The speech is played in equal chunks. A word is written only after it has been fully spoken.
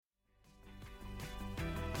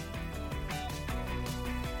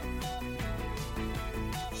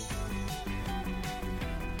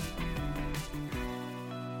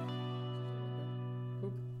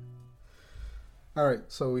All right,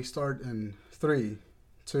 so we start in 3,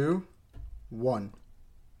 2, 1.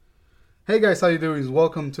 Hey guys, how you doing?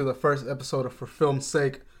 Welcome to the first episode of For Film's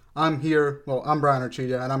Sake. I'm here. Well, I'm Brian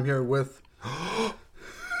Archilla, and I'm here with. Oh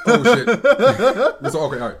shit! Okay, all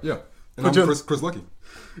right, yeah. And I'm Chris Lucky.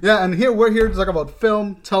 Yeah, and we're here to talk about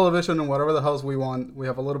film, television, and whatever the hell we want. We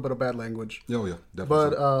have a little bit of bad language. Oh yeah,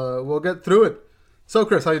 definitely. But we'll get through it. So,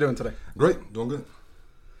 Chris, how you doing today? Great, doing good.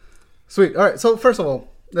 Sweet. All right. So, first of all,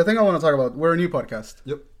 the thing I want to talk about, we're a new podcast.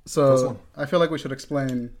 Yep. So I feel like we should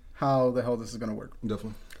explain how the hell this is going to work.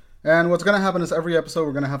 Definitely. And what's going to happen is every episode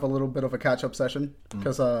we're going to have a little bit of a catch-up session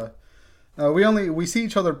because we see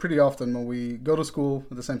each other pretty often when we go to school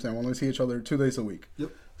at the same time. We only see each other 2 days a week.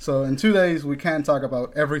 Yep. So in 2 days we can't talk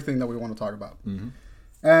about everything that we want to talk about. Mm-hmm.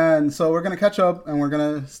 And so we're going to catch up and we're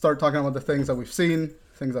going to start talking about the things that we've seen,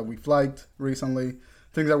 things that we've liked recently,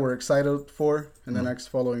 things that we're excited for in the next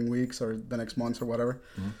following weeks or the next months or whatever.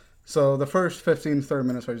 Mm-hmm. So the first 15, 30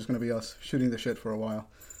 minutes are just going to be us shooting the shit for a while.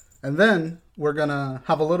 And then we're going to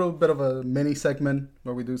have a little bit of a mini segment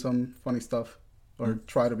where we do some funny stuff or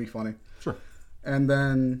try to be funny. Sure. And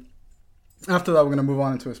then after that, we're going to move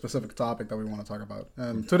on into a specific topic that we want to talk about.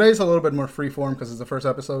 And today's a little bit more free form because it's the first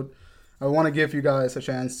episode. I want to give you guys a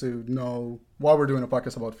chance to know why we're doing a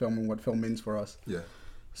podcast about film and what film means for us. Yeah.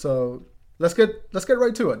 So let's get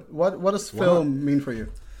right to it. What does film mean for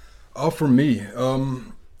you? For me,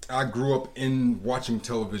 I grew up in watching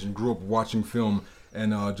television, grew up watching film,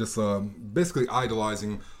 and just basically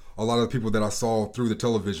idolizing a lot of the people that I saw through the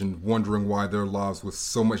television, wondering why their lives was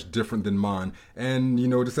so much different than mine. And,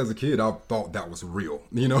 just as a kid, I thought that was real.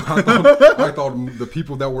 I thought the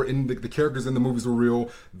people that were in the characters in the movies were real.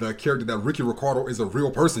 The character that Ricky Ricardo is a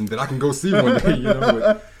real person that I can go see one day,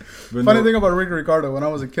 But Funny thing about Ricky Ricardo, when I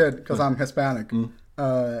was a kid, because I'm Hispanic,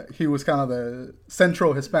 he was kind of the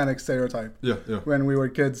central Hispanic stereotype when we were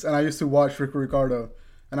kids. And I used to watch Ricky Ricardo.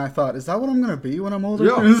 And I thought, is that what I'm going to be when I'm older?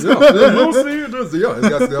 Mostly it is.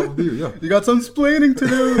 That would be, You got some explaining to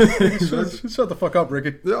do. Shut the fuck up,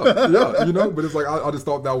 Ricky. But it's like, I just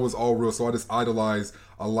thought that was all real. So I just idolized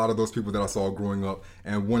a lot of those people that I saw growing up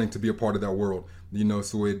and wanting to be a part of that world.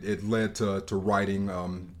 So it led to writing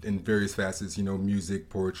in various facets, music,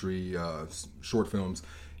 poetry, short films,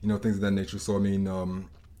 things of that nature. So, I mean,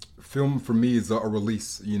 film for me is a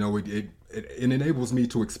release. It enables me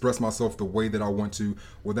to express myself the way that I want to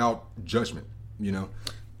without judgment,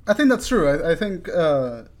 I think that's true. I think,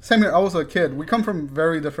 same here, I was a kid. We come from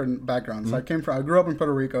very different backgrounds. Mm-hmm. I grew up in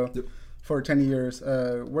Puerto Rico for 10 years.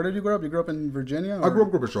 Where did you grow up? You grew up in Virginia? Or? I grew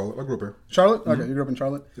up in Charlotte. I grew up here. Charlotte? Okay, you grew up in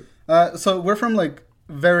Charlotte. Yep. So we're from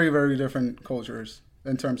very, very different cultures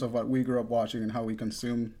in terms of what we grew up watching and how we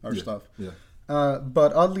consume our stuff. Yeah.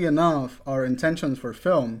 But oddly enough, our intentions for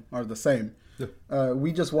film are the same. Yeah.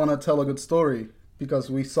 We just want to tell a good story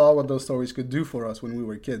because we saw what those stories could do for us when we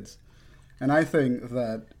were kids. And I think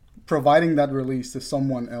that providing that release to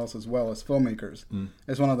someone else as well as filmmakers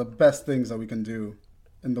is one of the best things that we can do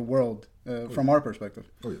in the world from our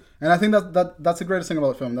perspective. Oh, yeah. And I think that's the greatest thing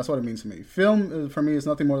about film. That's what it means to me. Film, for me, is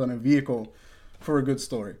nothing more than a vehicle for a good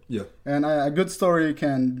story. Yeah. And a good story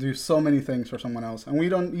can do so many things for someone else, and we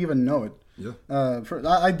don't even know it. Yeah.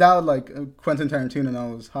 I doubt Quentin Tarantino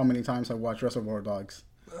knows how many times I watched Reservoir Dogs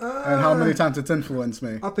and how many times it's influenced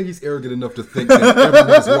me. I think he's arrogant enough to think that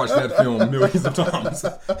everyone's watched that film millions of times.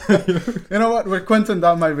 You know what? With Quentin,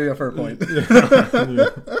 that might be a fair point.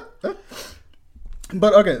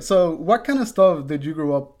 But okay, so what kind of stuff did you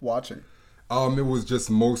grow up watching? It was just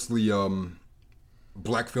mostly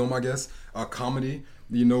black film, I guess, comedy.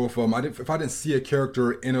 If I didn't see a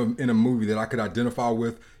character in a movie that I could identify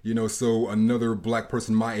with, so another black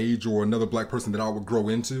person my age or another black person that I would grow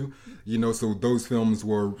into, so those films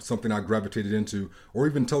were something I gravitated into, or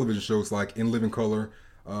even television shows like In Living Color,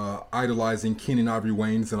 idolizing Keenen Ivory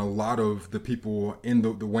Wayans and a lot of the people in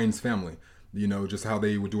the Wayans family. Just how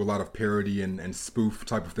they would do a lot of parody and spoof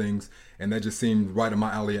type of things, and that just seemed right in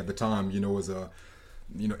my alley at the time. As a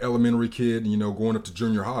elementary kid, going up to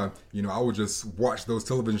junior high, I would just watch those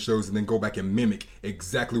television shows and then go back and mimic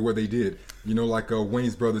exactly what they did.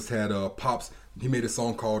 Wayne's Brothers had Pops. He made a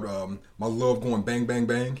song called My Love Going Bang Bang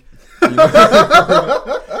Bang.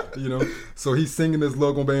 So he's singing this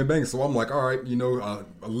Love Going Bang Bang. So I'm like, all right,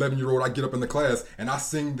 11-year-old, I get up in the class and I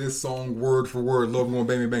sing this song word for word, Love Going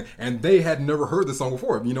Bang Bang Bang. And they had never heard this song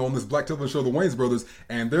before, on this black television show, The Wayans Brothers.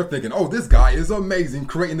 And they're thinking, oh, this guy is amazing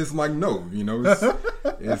creating this. I'm like, no,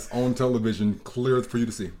 it's on television, clear for you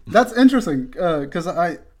to see. That's interesting because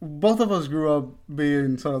both of us grew up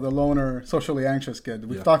being sort of the loner, socially anxious kid.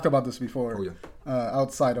 We've talked about this before. Oh, yeah.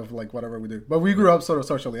 Outside of whatever we do. But we grew up sort of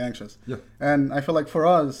socially anxious. Yeah. And I feel like for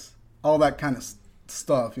us, all that kind of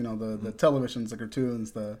stuff, you know, the televisions, the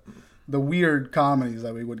cartoons, the weird comedies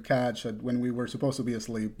that we would catch when we were supposed to be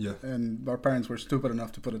asleep. Yeah. And our parents were stupid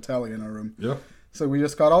enough to put a telly in our room. Yeah. So we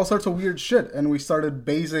just got all sorts of weird shit, and we started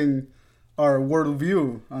basing our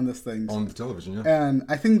worldview on these things. On the television, yeah. And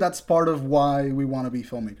I think that's part of why we want to be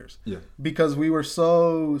filmmakers. Yeah. Because we were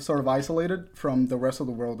so sort of isolated from the rest of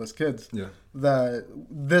the world as kids. Yeah. That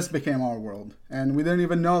this became our world. And we didn't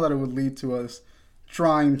even know that it would lead to us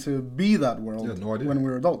trying to be that world when we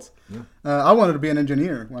were adults. Yeah. I wanted to be an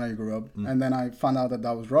engineer when I grew up. And then I found out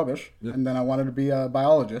that was rubbish. Yeah. And then I wanted to be a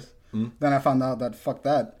biologist. Then I found out that fuck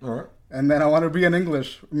that. All right. And then I wanted to be an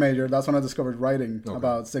English major. That's when I discovered writing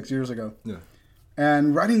about 6 years ago. Yeah.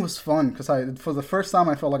 And writing was fun because for the first time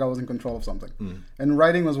I felt like I was in control of something. And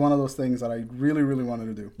writing was one of those things that I really, really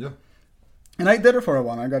wanted to do. Yeah. And I did it for a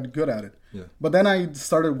while. I got good at it. Yeah. But then I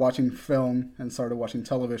started watching film and started watching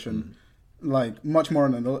television, like much more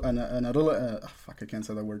I can't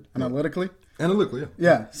say that word. Analytically. Analytically, yeah.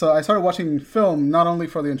 Yeah. So I started watching film not only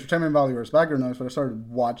for the entertainment value or its background noise, but I started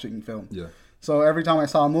watching film. Yeah. So every time I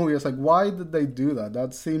saw a movie, I was like, why did they do that?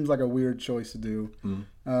 That seems like a weird choice to do.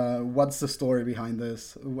 What's the story behind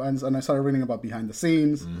this? And I started reading about behind the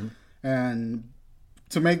scenes. And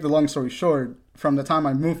to make the long story short, from the time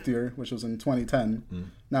I moved here, which was in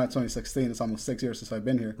 2010, now it's 2016, it's almost 6 years since I've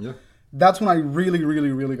been here. Yeah. That's when I really,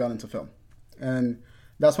 really, really got into film. And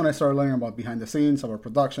that's when I started learning about behind the scenes, about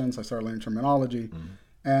productions. I started learning terminology.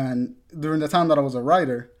 And during the time that I was a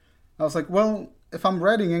writer, I was like, well, if I'm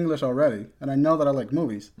writing English already, and I know that I like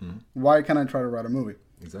movies, why can't I try to write a movie?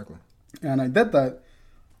 Exactly. And I did that.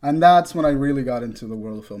 And that's when I really got into the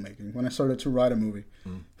world of filmmaking, when I started to write a movie.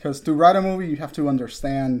 Because to write a movie, you have to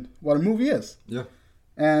understand what a movie is. Yeah.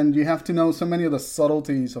 And you have to know so many of the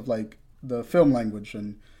subtleties of like the film language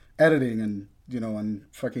and editing and, you know, and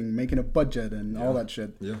fucking making a budget and all that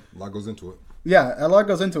shit. Yeah, a lot goes into it. Yeah, a lot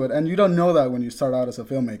goes into it. And you don't know that when you start out as a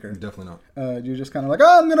filmmaker. Definitely not. You're just kind of like,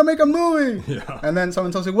 oh, I'm going to make a movie. Yeah. And then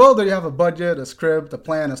someone tells you, well, do you have a budget, a script, a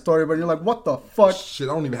plan, a story? But you're like, what the fuck? Shit,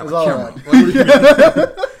 I don't even have is a all camera. that? Like, what do you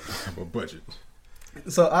mean? A budget.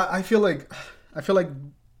 So I feel like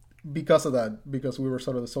because of that, because we were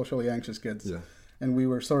sort of the socially anxious kids. Yeah. And we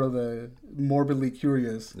were sort of the morbidly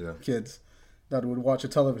curious kids that would watch a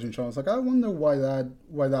television show. I was like, I wonder why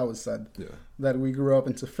that was said. Yeah. That we grew up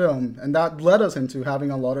into film, and that led us into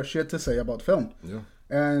having a lot of shit to say about film. Yeah.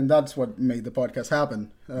 And that's what made the podcast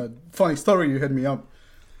happen. Funny story, you hit me up.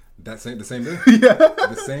 The same day? Yeah.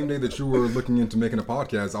 The same day that you were looking into making a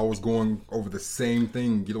podcast, I was going over the same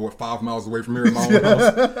thing, 5 miles away from here in my own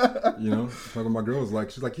house. You know, talking to my girl,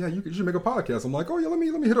 she's like, yeah, you should make a podcast. I'm like, oh yeah, let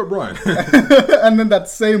me hit up Brian. And then that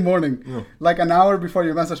same morning, like an hour before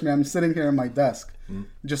you messaged me, I'm sitting here at my desk,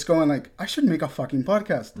 just going like, I should make a fucking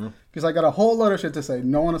podcast. Because I got a whole lot of shit to say,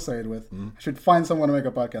 no one to say it with. I should find someone to make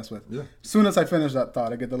a podcast with. Yeah. As soon as I finish that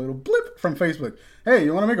thought, I get the little blip from Facebook. Hey,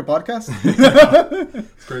 you want to make a podcast?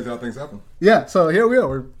 It's crazy how things happen. Yeah, so here we are.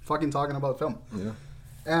 We're fucking talking about film. Yeah.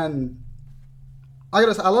 And I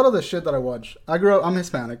gotta say, a lot of the shit that I watch, I'm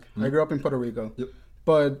Hispanic. I grew up in Puerto Rico. Yep.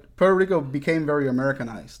 But Puerto Rico became very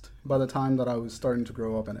Americanized by the time that I was starting to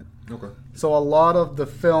grow up in it. Okay. So a lot of the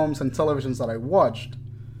films and televisions that I watched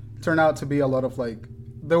turned out to be a lot of like,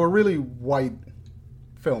 they were really white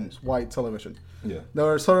films, white television. Yeah. They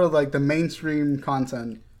were sort of like the mainstream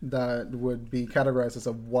content that would be categorized as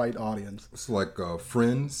a white audience. It's like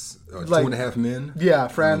Friends, Like- 2.5 Men. Yeah,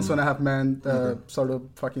 Friends, 2.5 Men, sort of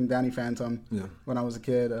fucking Danny Phantom Yeah. when I was a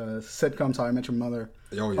kid, sitcoms, How I Met Your Mother,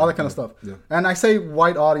 Oh, yeah. all that kind of stuff. Yeah. And I say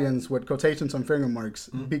white audience with quotations and finger marks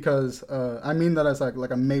because I mean that as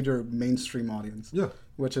like a major mainstream audience, Yeah.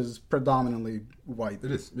 which is predominantly white.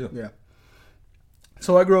 It is. Yeah. Yeah.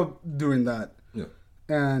 So I grew up doing that. Yeah.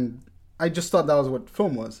 And I just thought that was what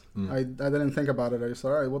film was. I didn't think about it. I just thought,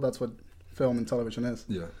 all right, well, that's what film and television is.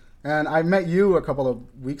 Yeah. And I met you a couple of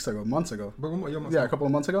months ago. Yeah, a couple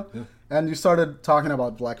of months ago. Yeah. And you started talking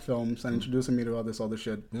about black films and introducing me to all this other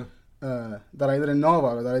shit Yeah. that I didn't know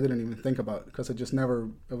about or that I didn't even think about because it was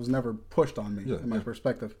never pushed on me in my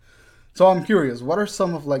perspective. So I'm curious, what are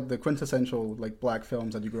some of like the quintessential like black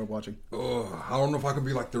films that you grew up watching? I don't know if I can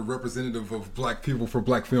be like the representative of black people for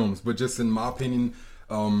black films, but just in my opinion,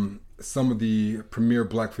 some of the premier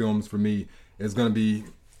black films for me is going to be,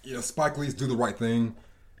 Spike Lee's Do the Right Thing.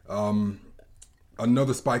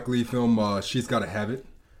 Another Spike Lee film, She's Gotta Have It.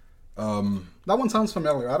 That one sounds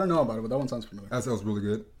familiar. I don't know about it, but that one sounds familiar. That was really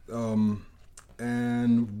good.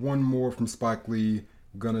 And one more from Spike Lee,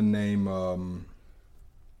 gonna name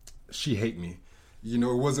She Hate Me. It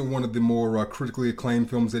wasn't one of the more critically acclaimed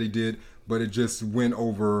films that he did, but it just went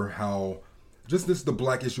over how, just this is the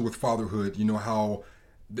black issue with fatherhood, how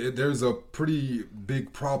there's a pretty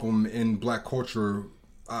big problem in black culture,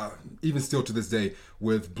 even still to this day,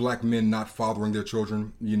 with black men not fathering their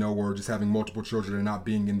children, or just having multiple children and not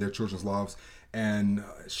being in their children's lives. And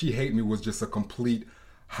She Hate Me was just a complete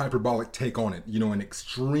hyperbolic take on it, an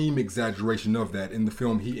extreme exaggeration of that. In the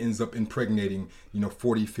film, he ends up impregnating,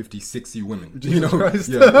 40, 50, 60 women, Christ.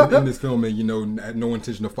 in this film, and, had no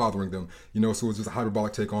intention of fathering them, so it was just a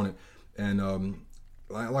hyperbolic take on it. And,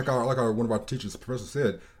 like our one of our teachers, the professor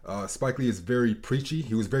said, Spike Lee is very preachy.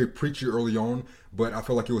 He was very preachy early on, but I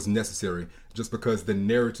felt like it was necessary just because the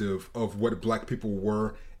narrative of what black people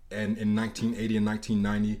were in 1980 and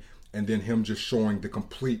 1990, and then him just showing the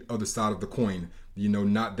complete other side of the coin.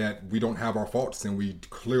 Not that we don't have our faults, and we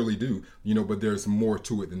clearly do, but there's more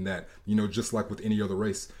to it than that, just like with any other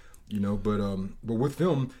race, but with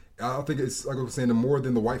film, I think it's like I was saying, more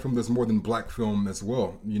than the white film, there's more than black film as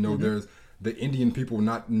well. There's the Indian people,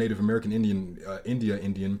 not Native American Indian,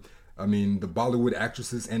 Indian. I mean, the Bollywood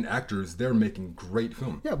actresses and actors, they're making great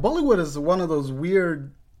film. Yeah, Bollywood is one of those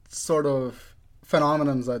weird sort of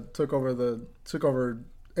phenomenons that took over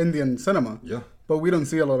Indian cinema. Yeah. But we don't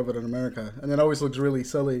see a lot of it in America. And it always looks really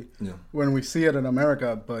silly when we see it in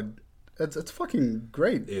America, but it's fucking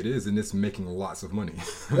great. It is, and it's making lots of money.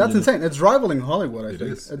 That's insane. It's rivaling Hollywood, I think.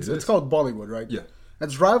 It is. It's called Bollywood, right? Yeah.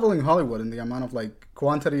 It's rivaling Hollywood in the amount of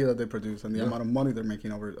quantity that they produce and the amount of money they're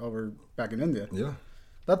making over back in India. Yeah.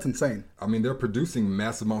 That's insane. I mean, they're producing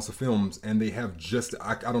massive amounts of films, and they have just,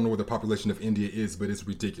 I don't know what the population of India is, but it's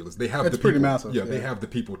ridiculous. They have it's pretty massive. Yeah, they have the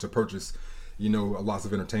people to purchase, lots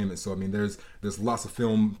of entertainment. So, I mean, there's lots of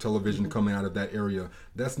film, television coming out of that area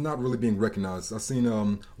that's not really being recognized. I've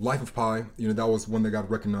seen Life of Pi, that was one that got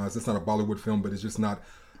recognized. It's not a Bollywood film, but it's just not,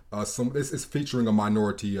 it's featuring a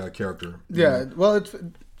minority character. Yeah, well, it's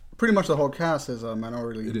pretty much the whole cast is a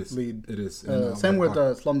minority lead. It is. Same with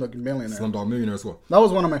Slumdog Millionaire. Slumdog Millionaire as well. That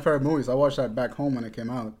was one of my favorite movies. I watched that back home when it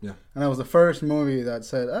came out. Yeah. And it was the first movie that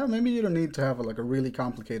said, maybe you don't need to have a really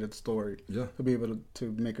complicated story to be able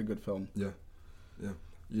to make a good film. Yeah.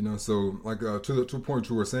 Yeah. So to the point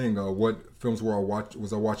you were saying, what films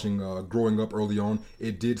was I watching growing up early on?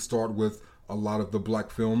 It did start with a lot of the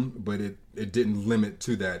black film, but it didn't limit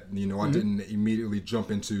to that. I didn't immediately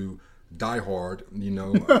jump into Die Hard,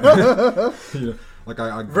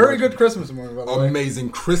 I very good Christmas movie, by the way. Amazing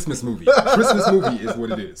Christmas movie. Christmas movie is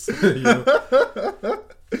what it is.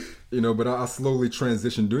 But I slowly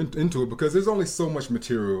transitioned into it because there's only so much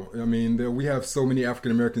material. I mean, we have so many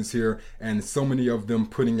African Americans here, and so many of them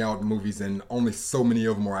putting out movies, and only so many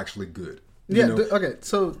of them are actually good. Okay.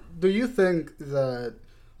 So, do you think that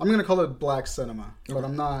I'm going to call it black cinema, but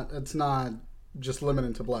I'm not. It's not just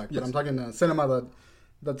limited to black. But I'm talking cinema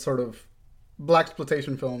that sort of black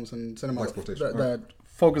exploitation films and cinema that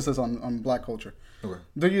focuses on black culture. Okay.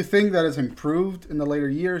 Do you think that it's improved in the later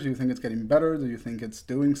years? Do you think it's getting better? Do you think it's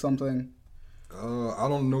doing something? I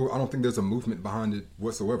don't know. I don't think there's a movement behind it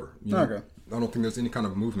whatsoever. Okay. I don't think there's any kind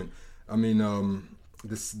of movement. I mean,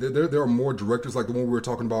 there are more directors like the one we were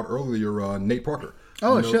talking about earlier, Nate Parker.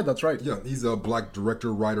 Oh, shit, that's right. Yeah, he's a black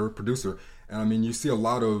director, writer, producer. And I mean, you see a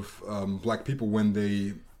lot of black people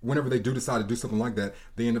whenever they do decide to do something like that,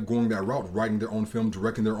 they end up going that route, writing their own film,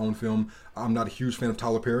 directing their own film. I'm not a huge fan of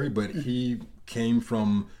Tyler Perry, but he came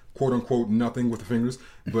from quote unquote nothing with the fingers,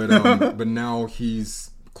 but but now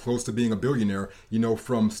he's close to being a billionaire,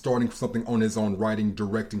 from starting something on his own, writing,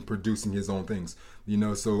 directing, producing his own things,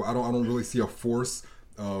 so I don't really see a force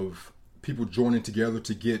of people joining together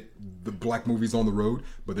to get the black movies on the road,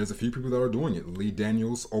 but there's a few people that are doing it. Lee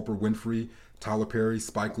Daniels, Oprah Winfrey, Tyler Perry,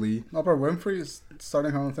 Spike Lee. Oprah Winfrey is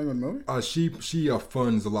starting her own thing with movies? She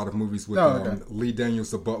funds a lot of movies with Lee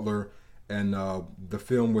Daniels, the butler, and the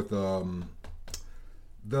film with the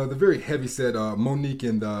very heavy set Monique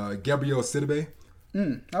and Gabrielle Sidibe.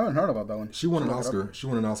 I haven't heard about that one. She won an Oscar. She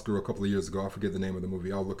won an Oscar a couple of years ago. I forget the name of the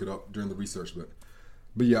movie. I'll look it up during the research,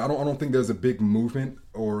 but yeah, I don't think there's a big movement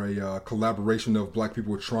or a collaboration of black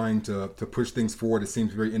people trying to push things forward. It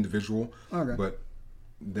seems very individual. Okay. But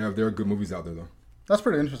there are good movies out there, though. That's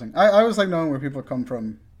pretty interesting. I always like knowing where people come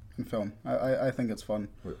from in film. I think it's fun.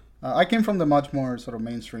 I came from the much more sort of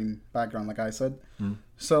mainstream background, like I said.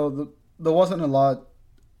 So there wasn't a lot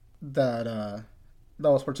that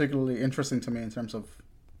was particularly interesting to me in terms of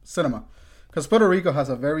cinema. Because Puerto Rico has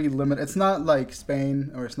a very limited... It's not like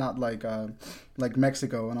Spain, or it's not like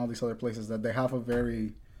Mexico and all these other places that they have a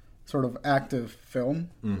very sort of active film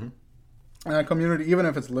community, even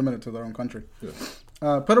if it's limited to their own country. Yeah.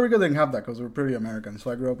 Puerto Rico didn't have that because we're pretty American.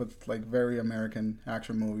 So I grew up with very American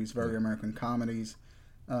action movies, very American comedies,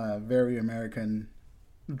 very American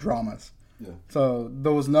dramas. Yeah. So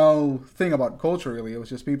there was no thing about culture, really. It was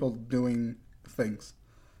just people doing things.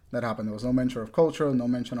 that happened. There was no mention of culture, no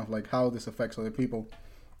mention of like how this affects other people.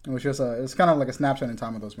 It was just it's kind of like a snapshot in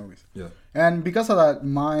time of those movies. Yeah. And because of that,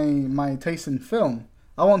 my taste in film,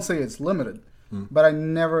 I won't say it's limited, but I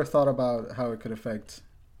never thought about how it could affect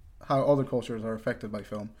how other cultures are affected by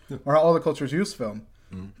film, or how other cultures use film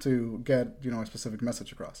to get a specific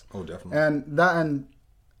message across. Oh, definitely. And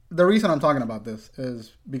the reason I'm talking about this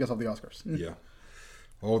is because of the Oscars. Yeah.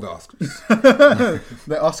 Oh, the Oscars.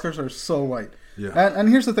 The Oscars are so white. Yeah. And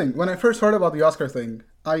here's the thing: when I first heard about the Oscar thing,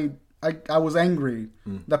 I was angry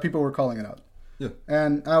that people were calling it out. Yeah.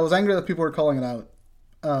 And I was angry that people were calling it out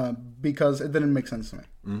because it didn't make sense to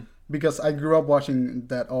me. Because I grew up watching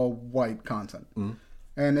that all white content.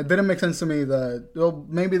 And it didn't make sense to me that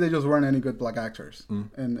maybe they just weren't any good black actors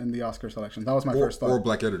in the Oscar selection. That was my first thought. Or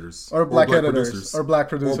black editors. Or black editors. Producers. Or black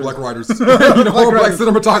producers. Or black writers. Or black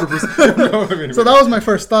cinematographers. So that was my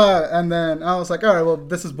first thought. And then I was like, all right, well,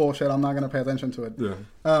 this is bullshit. I'm not going to pay attention to it. Yeah.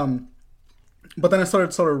 But then I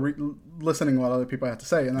started sort of listening to what other people had to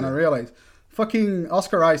say. And then I realized, fucking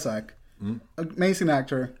Oscar Isaac, amazing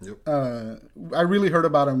actor. Yep. I really heard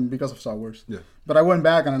about him because of Star Wars. Yeah. But I went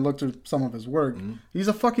back and I looked at some of his work. He's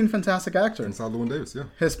a fucking fantastic actor. Inside Llewyn Davis, yeah.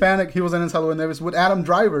 Hispanic. He was in Inside Llewyn Davis with Adam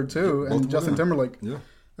Driver, too, and Justin Timberlake. Yeah.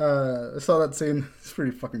 I saw that scene. It's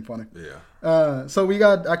pretty fucking funny. Yeah. So we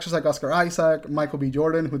got actors like Oscar Isaac, Michael B.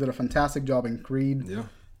 Jordan, who did a fantastic job in Creed.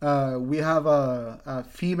 Yeah. We have a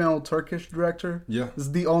female Turkish director. Yeah. This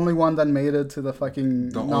is the only one that made it to the fucking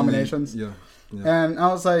nominations. Yeah. And I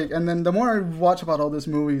was like, and then the more I watch about all these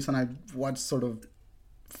movies and I watch sort of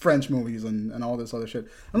French movies and all this other shit,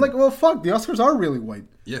 I'm like, well, fuck, the Oscars are really white.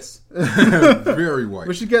 Yes. Very white.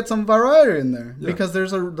 We should get some variety in there because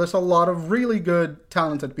there's a lot of really good,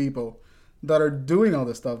 talented people that are doing all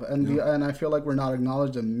this stuff. And and I feel like we're not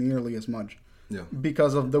acknowledging them nearly as much. Yeah.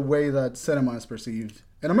 Because of the way that cinema is perceived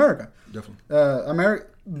in America. Definitely.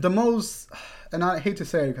 The most, and I hate to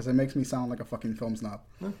say it because it makes me sound like a fucking film snob.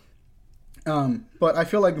 But I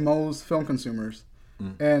feel like most film consumers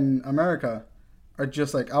in America are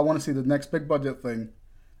just like, I want to see the next big budget thing,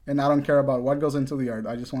 and I don't care about what goes into the art.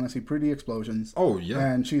 I just want to see pretty explosions. Oh yeah.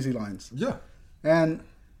 And cheesy lines. Yeah. And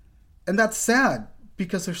that's sad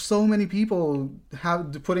because there's so many people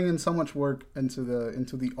putting in so much work into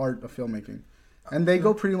the art of filmmaking. And they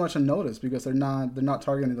go pretty much unnoticed because they're not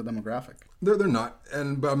targeting the demographic. They're not,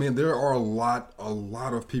 but I mean there are a lot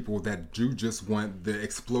of people that do just want the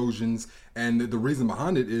explosions, and the reason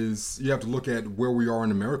behind it is you have to look at where we are in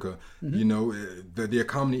America. You know, the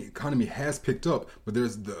economy has picked up, but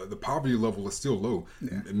there's the poverty level is still low.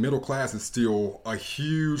 Middle class is still a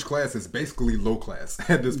huge class. It's basically low class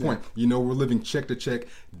at this point. You know, we're living check to check,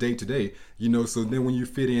 day to day. You know, so then when you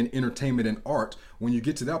fit in entertainment and art, when you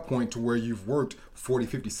get to that point to where you've worked 40,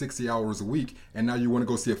 50, 60 hours a week, and now you want to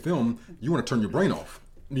go see a film, you want to turn your brain off.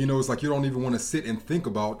 You know, it's like you don't even want to sit and think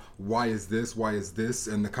about why is this,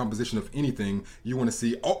 and the composition of anything. You want to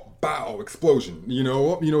see, bow, explosion. You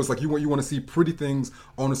know, it's like you want to see pretty things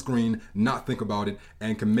on the screen, not think about it,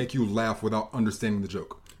 and can make you laugh without understanding the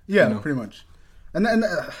joke. Yeah, you know? Pretty much.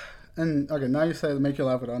 And okay, now you say make you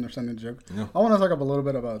laugh without understanding the joke. Yeah. I want to talk a little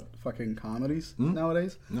bit about fucking comedies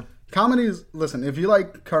nowadays. Yeah. Comedies, listen, if you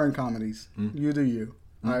like current comedies, you do you.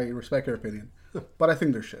 I respect your opinion. Yeah. But I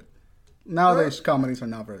think they're shit. Nowadays, comedies are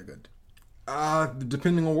not very good.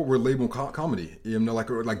 Depending on what we're labeling comedy. You know,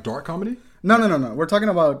 like dark comedy? No. We're talking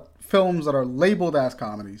about films that are labeled as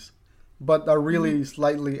comedies, but are really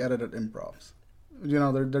slightly edited improvs. You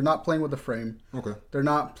know, they're not playing with the frame. Okay. They're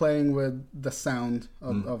not playing with the sound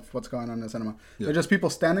of what's going on in the cinema. Yeah. They're just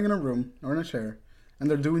people standing in a room or in a chair, and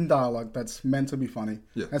they're doing dialogue that's meant to be funny.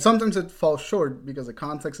 Yeah. And sometimes it falls short because the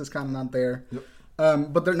context is kind of not there. Yep.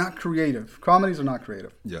 But they're not creative. Comedies are not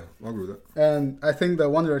creative. Yeah, I agree with that. And I think the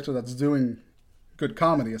one director that's doing good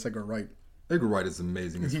comedy is Edgar Wright. Edgar Wright is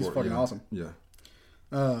amazing. He's fucking awesome. Yeah.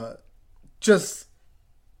 Just,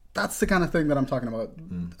 that's the kind of thing that I'm talking about.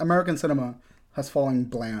 American cinema has fallen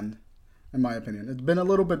bland, in my opinion. It's been a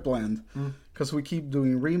little bit bland because we keep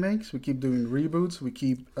doing remakes, we keep doing reboots, we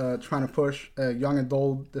keep trying to push young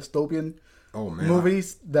adult dystopian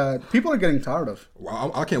movies that people are getting tired of.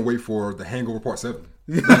 Well, I can't wait for The Hangover Part 7.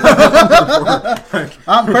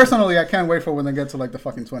 Personally, I can't wait for when they get to like the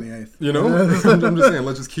fucking 28th. You know? I'm just saying,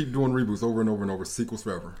 let's just keep doing reboots over and over and over, sequels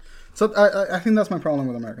forever. So I think that's my problem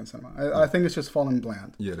with American cinema. I think it's just fallen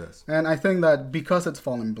bland. Yeah, it is. And I think that because it's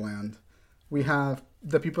fallen bland, we have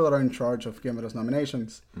the people that are in charge of giving us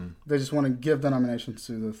nominations. They just want to give the nominations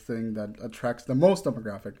to the thing that attracts the most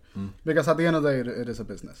demographic. Because at the end of the day, it is a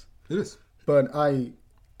business. It is. But I'm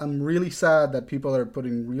really sad that people are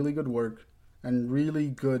putting really good work and really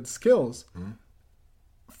good skills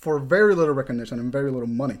for very little recognition and very little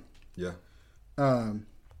money. Yeah.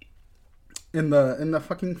 In the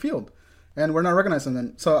fucking field, and we're not recognizing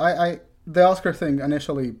them. So the Oscar thing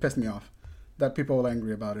initially pissed me off, that people were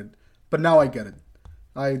angry about it, but now I get it.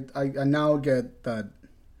 I now get that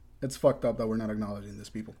it's fucked up that we're not acknowledging these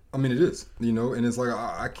people. I mean, it is, and it's like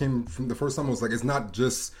I came from the first time. I was like, it's not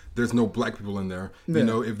just there's no black people in there.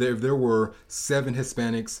 Yeah. If there were 7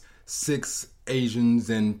 Hispanics, 6 Asians,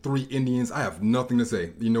 and 3 Indians, I have nothing to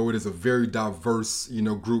say. It is a very diverse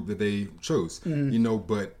group that they chose.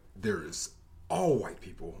 But there is all white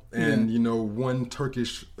people, and 1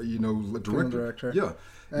 Turkish director. Yeah.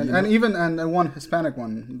 And even one Hispanic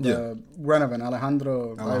one, Renovan,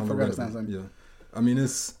 Alejandro, I forgot his name. Yeah, I mean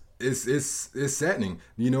it's saddening,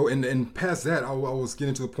 and past that, I was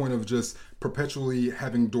getting to the point of just perpetually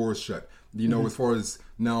having doors shut. As far as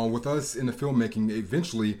now with us in the filmmaking,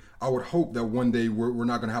 eventually I would hope that one day we're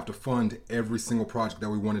not going to have to fund every single project that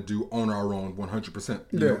we want to do on our own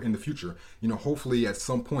 100%. In the future, hopefully at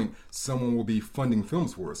some point someone will be funding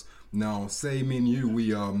films for us. Now, say me and you,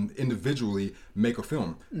 we individually make a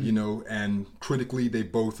film, and critically they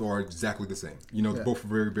both are exactly the same. Both are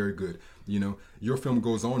very, very good. Your film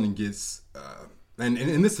goes on and gets, and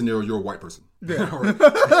in this scenario, you're a white person. Yeah.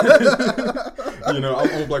 I'm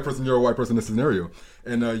a black person, you're a white person in this scenario.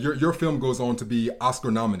 And your film goes on to be Oscar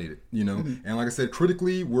nominated, And like I said,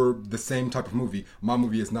 critically, we're the same type of movie. My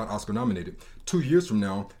movie is not Oscar nominated. 2 years from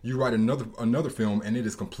now, you write another film and it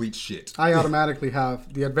is complete shit. I automatically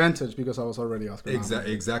have the advantage because I was already Oscar nominated.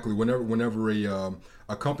 Exactly. Whenever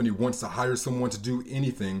a company wants to hire someone to do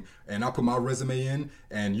anything, and I put my resume in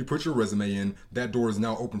and you put your resume in, that door is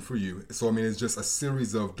now open for you. So, I mean, it's just a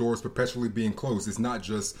series of doors perpetually being closed. It's not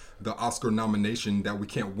just the Oscar nomination that we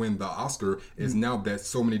can't win the Oscar. It's now that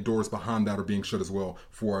so many doors behind that are being shut as well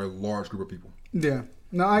for a large group of people. Yeah.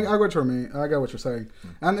 No, I get what you mean. I get what you're saying,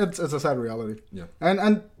 and it's a sad reality. Yeah.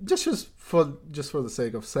 And just for the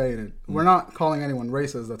sake of saying it, we're not calling anyone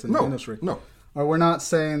racist that's in the industry. No. Or we're not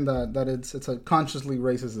saying that it's a consciously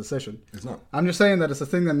racist decision. It's not. I'm just saying that it's a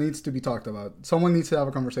thing that needs to be talked about. Someone needs to have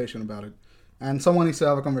a conversation about it, and someone needs to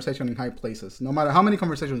have a conversation in high places. No matter how many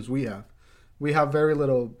conversations we have very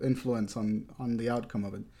little influence on the outcome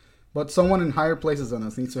of it. But someone in higher places than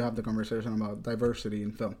us needs to have the conversation about diversity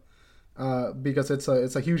in film. Because it's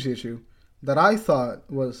a huge issue that I thought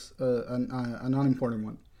was an unimportant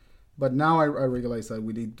one, but now I realize that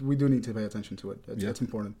we do need to pay attention to it. It's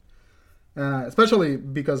important, especially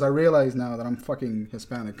because I realize now that I'm fucking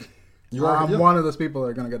Hispanic. I'm one of those people that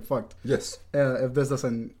are gonna get fucked. Yes. If this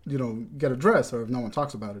doesn't get addressed or if no one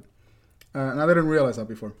talks about it, and I didn't realize that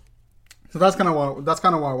before. So that's kind of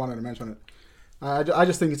why I wanted to mention it. I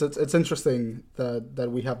just think it's interesting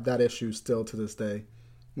that we have that issue still to this day.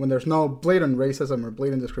 When there's no blatant racism or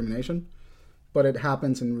blatant discrimination, but it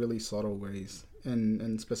happens in really subtle ways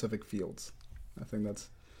in specific fields. I think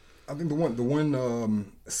the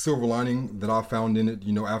one silver lining that I found in it,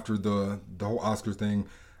 after the whole Oscar thing,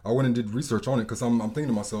 I went and did research on it because I'm thinking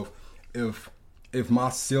to myself, if my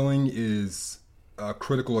ceiling is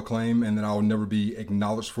critical acclaim and that I'll never be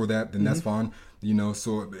acknowledged for that, then that's fine.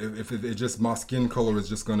 So if it just my skin color is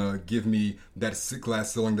just gonna give me that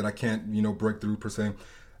glass ceiling that I can't break through per se.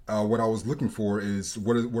 What I was looking for is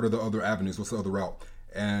what are the other avenues? What's the other route?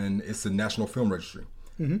 And it's the National Film Registry.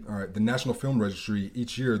 All right, the National Film Registry,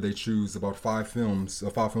 each year they choose about 5 films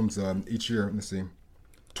each year. Let's see,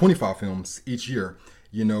 25 films each year.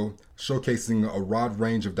 Showcasing a wide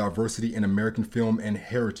range of diversity in American film and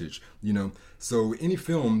heritage. So any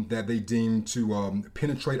film that they deem to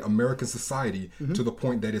penetrate American society to the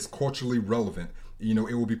point that it's culturally relevant. It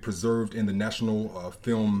will be preserved in the National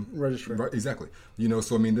Film Registry. Exactly.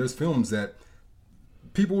 So I mean, there's films that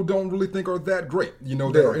people don't really think are that great,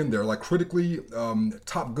 that are in there. Like critically,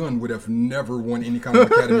 Top Gun would have never won any kind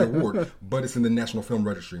of Academy Award, but it's in the National Film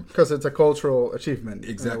Registry. Because it's a cultural achievement.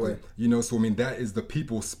 Exactly. So I mean, that is the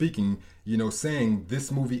people speaking, saying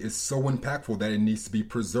this movie is so impactful that it needs to be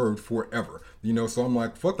preserved forever. So I'm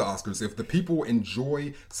like, fuck the Oscars. If the people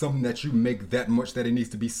enjoy something that you make that much that it needs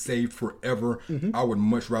to be saved forever, I would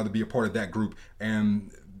much rather be a part of that group.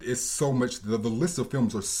 And it's so much, the list of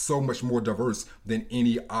films are so much more diverse than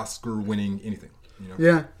any Oscar winning anything.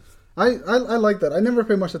 Yeah. I like that. I never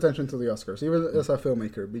pay much attention to the Oscars, even as a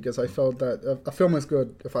filmmaker, because I felt that a film is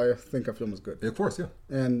good if I think a film is good. Of course, yeah.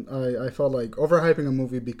 And I felt like overhyping a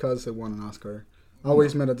movie because it won an Oscar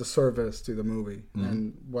always meant a disservice to the movie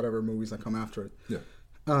and whatever movies that come after it.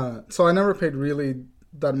 Yeah. So I never paid really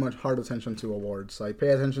that much hard attention to awards. I pay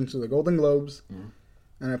attention to the Golden Globes,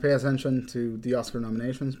 and I pay attention to the Oscar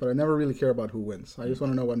nominations, but I never really care about who wins. I just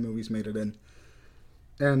want to know what movies made it in.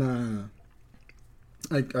 And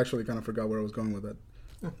I actually kind of forgot where I was going with that.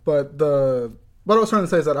 But what I was trying to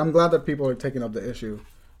say is that I'm glad that people are taking up the issue,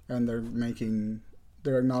 and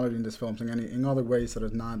they're acknowledging these films in other ways that are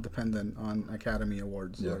not dependent on Academy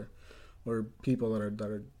Awards or people that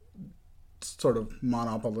are sort of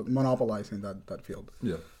monopolizing that field.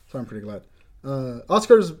 Yeah. So I'm pretty glad.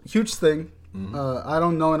 Oscars, huge thing. I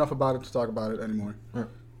don't know enough about it to talk about it anymore. Right.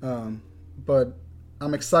 But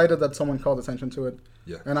I'm excited that someone called attention to it.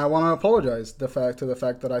 Yeah. And I want to apologize to the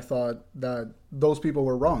fact that I thought that those people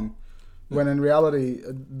were wrong, when in reality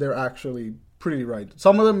they're actually pretty right.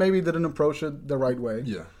 Some of them maybe didn't approach it the right way.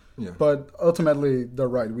 Yeah. Yeah. But ultimately, they're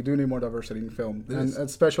right. We do need more diversity in film, and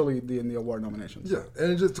especially in the award nominations. Yeah,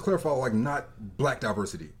 and just to clarify, like, not black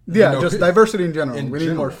diversity. Yeah, just diversity in general. We need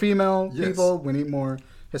general. more female people. We need more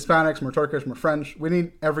Hispanics, more Turkish, more French. We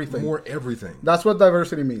need everything. More everything. That's what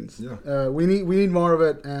diversity means. Yeah. We need more of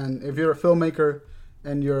it. And if you're a filmmaker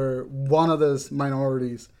and you're one of those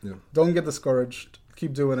minorities, don't get discouraged.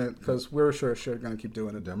 Keep doing it, because we're sure going to keep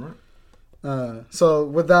doing it. Damn right. So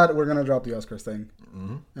with that, we're going to drop the Oscars thing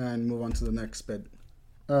and move on to the next bit.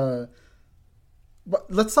 But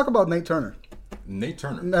let's talk about Nate Turner. Nate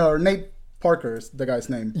Turner. No, or Nate Parker is the guy's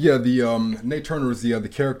name. Yeah, the Nate Turner is the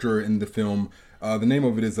character in the film. The name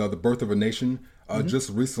of it is The Birth of a Nation. Just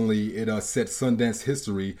recently, it set Sundance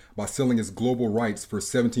history by selling its global rights for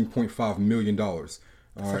 $17.5 million.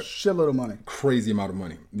 That's a shitload of money. Crazy amount of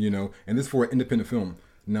money, and this for an independent film.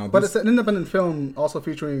 Now, but it's an independent film also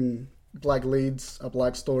featuring black leads, a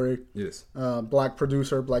black story. Yes. Black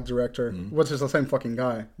producer, black director, which is the same fucking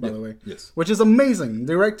guy, by the way. Yes. Which is amazing.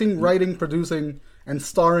 Directing, writing, producing, and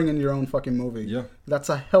starring in your own fucking movie. Yeah. That's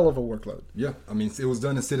a hell of a workload. Yeah. I mean, it was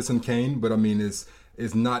done in Citizen Kane, but I mean, it's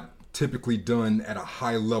not typically done at a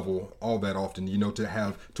high level all that often,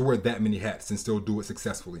 to wear that many hats and still do it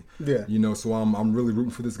successfully. Yeah. So I'm really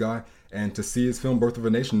rooting for this guy, and to see his film Birth of a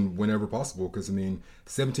Nation whenever possible, because I mean,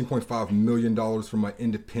 $17.5 million from an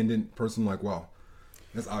independent person, like, wow,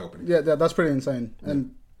 that's eye-opening. Yeah, that's pretty insane.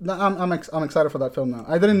 And I'm excited for that film now.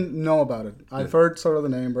 I didn't know about it. I've heard sort of the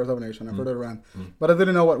name Birth of a Nation. I've heard it around, but I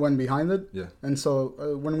didn't know what went behind it. Yeah. And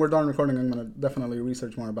so when we're done recording, I'm gonna definitely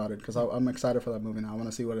research more about it, because I'm excited for that movie now. I want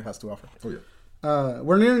to see what it has to offer. Oh yeah.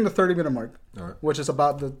 We're nearing the 30-minute mark, all right, which is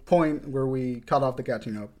about the point where we cut off the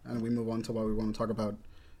catching up and we move on to what we want to talk about,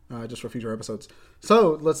 just for future episodes.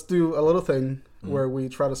 So let's do a little thing where we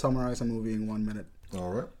try to summarize a movie in 1 minute. All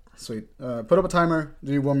right. Sweet. Put up a timer.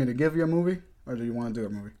 Do you want me to give you a movie, or do you want to do a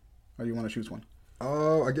movie? Or do you want to choose one?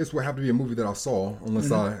 I guess it would have to be a movie that I saw,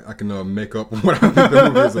 unless I can make up what I think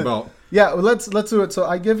the movie is about. Yeah, well, let's do it. So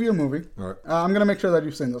I give you a movie. All right. I'm gonna make sure that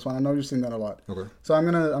you've seen this one. I know you've seen that a lot. Okay. So I'm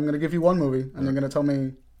gonna give you one movie, and you're gonna tell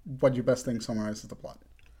me what you best think summarizes the plot.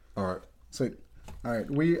 All right. Sweet. All right.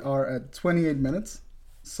 We are at 28 minutes.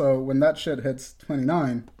 So when that shit hits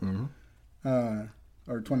 29, or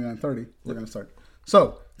 29:30, we're gonna start.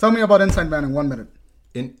 So tell me about Inside Man in 1 minute.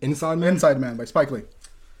 Inside Man. Inside Man by Spike Lee.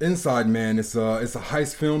 Inside Man, it's a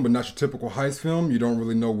heist film, but not your typical heist film. You don't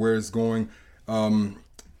really know where it's going.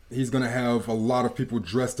 He's gonna have a lot of people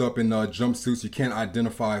dressed up in jumpsuits. You can't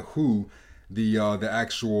identify who the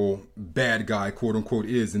actual bad guy, quote unquote,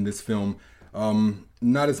 is in this film.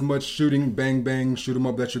 Not as much shooting, bang bang, shoot 'em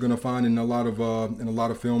up that you're gonna find in a lot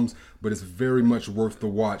of films, but it's very much worth the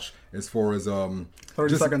watch as far as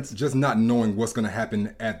 30 seconds. Just not knowing what's gonna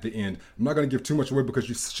happen at the end. I'm not gonna give too much away because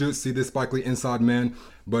you should see this Spike Lee Inside Man,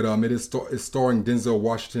 but it's starring Denzel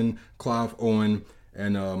Washington, Clive Owen,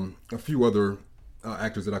 and a few other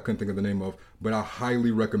actors that I couldn't think of the name of. But I highly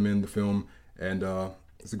recommend the film, and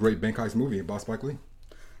it's a great bank heist movie by Spike Lee.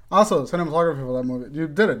 Also, cinematography for that movie. You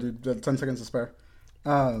did it. You had 10 seconds to spare.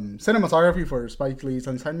 Cinematography for Spike Lee's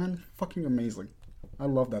Inside Man, fucking amazing. I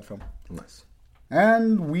love that film. Nice.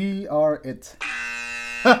 And we are it.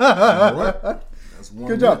 All right. That's one.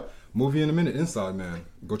 Good job. Movie in a minute, Inside Man.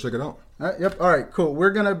 Go check it out. Yep. All right, cool. We're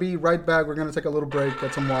going to be right back. We're going to take a little break,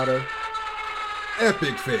 get some water.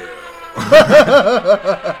 Epic fail.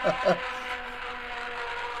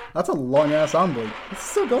 That's a long-ass soundboard. It's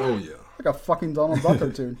still going. Oh, yeah. Like a fucking Donald Duck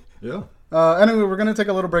cartoon. Yeah. Anyway, we're going to take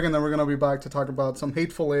a little break, and then we're going to be back to talk about some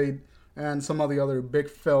Hateful Eight and some of the other big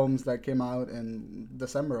films that came out in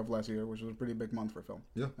December of last year, which was a pretty big month for film.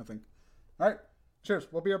 Yeah. I think. All right. Cheers.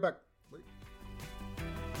 We'll be right back.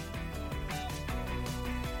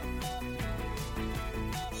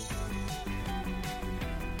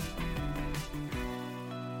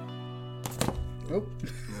 Nope.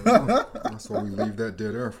 That's what we leave that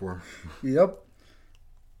dead air for. Yep.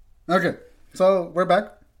 Okay. So we're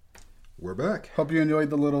back. We're back. Hope you enjoyed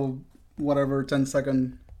the little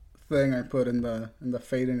 10-second thing I put in the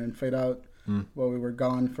fade in and fade out. while we were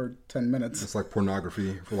gone for 10 minutes. It's like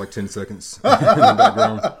pornography for like 10 seconds in the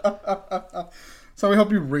background. So we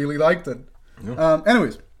hope you really liked it. Yeah.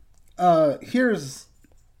 Anyways, here's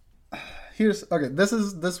okay.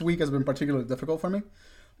 This week has been particularly difficult for me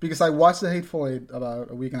because I watched The Hateful Eight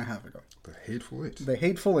about a week and a half ago. The Hateful Eight. The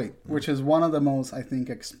Hateful Eight, which is one of the most, I think,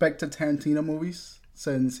 expected Tarantino movies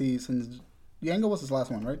since Django was his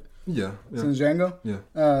last one, right? Yeah. Since Django. Yeah.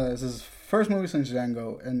 This is his first movie since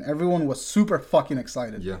Django, and everyone was super fucking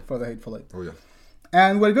excited for The Hateful Eight. Oh yeah.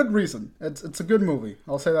 And with good reason. It's a good movie.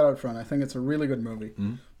 I'll say that out front. I think it's a really good movie.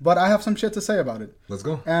 But I have some shit to say about it. Let's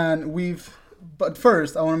go. But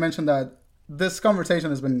first, I want to mention that this conversation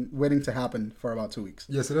has been waiting to happen for about 2 weeks.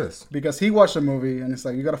 Yes, it is. Because he watched the movie, and it's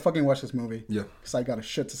like, you gotta fucking watch this movie. Yeah. Because I got a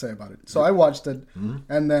shit to say about it. So I watched it,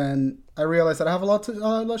 and then I realized that I have a lot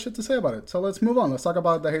of shit to say about it. So let's move on. Let's talk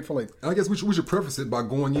about The Hateful Eight. I guess we should preface it by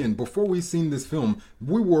going in. Before we seen this film,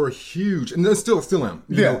 we were huge, and still am,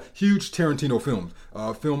 you know, huge Tarantino film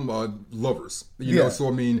lovers. You know, so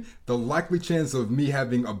I mean, the likely chance of me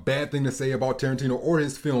having a bad thing to say about Tarantino or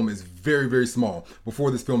his film is very, very small.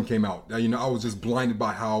 Before this film came out, you know, I was just blinded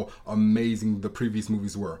by how amazing the previous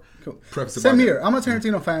movies were. Cool. Same here. I'm a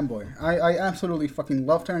Tarantino fanboy. I absolutely fucking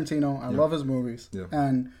love Tarantino. I love his movies. Yeah.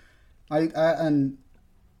 And and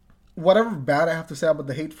whatever bad I have to say about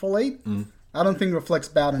The Hateful Eight, I don't think reflects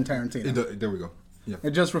bad on Tarantino. There we go. Yeah.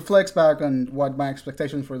 It just reflects back on what my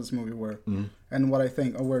expectations for this movie were, and what I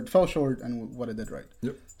think, or where it fell short, and what it did right.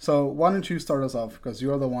 Yep. So why don't you start us off, because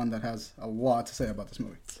you're the one that has a lot to say about this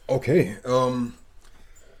movie. Okay.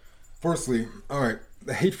 Firstly, all right,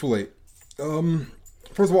 The Hateful Eight.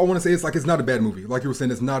 First of all, I want to say it's not a bad movie. Like you were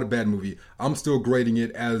saying, it's not a bad movie. I'm still grading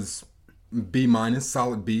it as B-,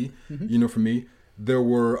 solid B. You know, for me, there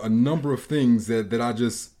were a number of things that I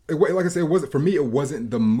just, like I said, it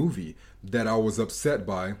wasn't the movie that I was upset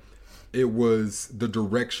by. It was the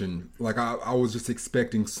direction. Like I was just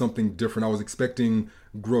expecting something different. I was expecting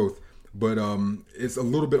growth, but it's a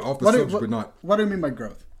little bit off the subject, but not. What do you mean by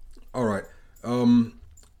growth? All right,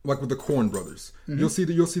 like with the Coen brothers, you'll see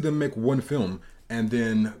them make one film. And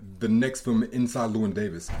then the next film, Inside Llewyn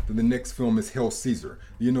Davis. Then the next film is Hail Caesar.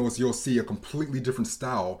 You know, you'll see a completely different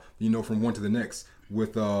style, you know, from one to the next.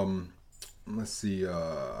 With, let's see.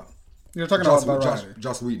 You're talking about variety.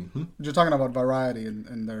 Joss Whedon. You're talking about variety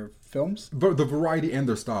in their films? The variety and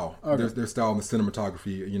their style. Okay. Their style and the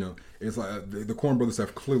cinematography, you know. It's like the Coen brothers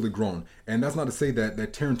have clearly grown. And that's not to say that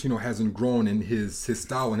Tarantino hasn't grown in his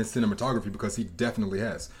style and his cinematography, because he definitely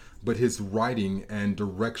has. But his writing and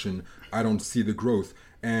direction, I don't see the growth.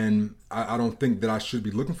 And I don't think that I should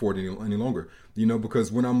be looking for it any longer. You know,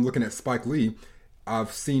 because when I'm looking at Spike Lee,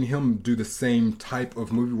 I've seen him do the same type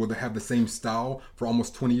of movie where they have the same style for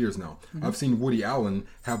almost 20 years now. I've seen Woody Allen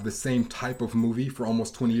have the same type of movie for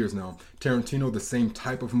almost 20 years now. Tarantino, the same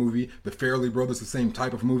type of movie. The Farrelly brothers, the same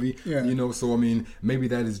type of movie. Yeah. You know, so I mean, maybe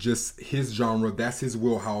that is just his genre. That's his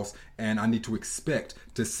wheelhouse. And I need to expect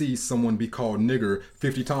to see someone be called nigger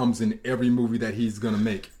 50 times in every movie that he's going to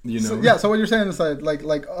make. You know? So what you're saying is that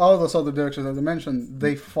like all of those other directors that I mentioned,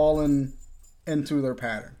 they've fallen into their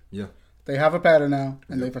pattern. Yeah. They have a pattern now,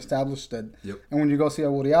 and they've established it. Yep. And when you go see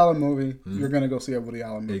a Woody Allen movie, you're going to go see a Woody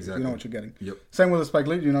Allen movie. Exactly. You know what you're getting. Yep. Same with a Spike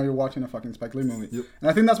Lee. You know you're watching a fucking Spike Lee movie. Yep. And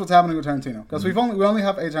I think that's what's happening with Tarantino. Because we only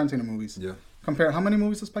have 8 Tarantino movies. Yeah. Compare, how many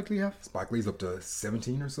movies does Spike Lee have? Spike Lee's up to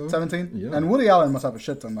 17 or so. 17? Yeah. And Woody Allen must have a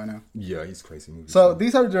shit ton by now. Yeah, he's crazy movies. So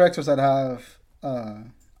these are the directors that have,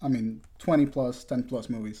 20 plus, 10 plus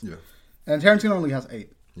movies. Yeah. And Tarantino only has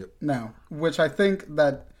 8. Yep. Now, which I think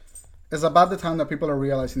that is about the time that people are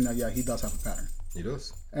realizing that, he does have a pattern. He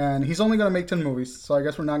does. And he's only going to make 10 movies, so I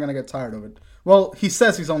guess we're not going to get tired of it. Well, he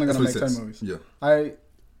says he's only going to make 10 movies. Yeah.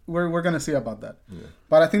 We're going to see about that. Yeah.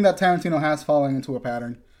 But I think that Tarantino has fallen into a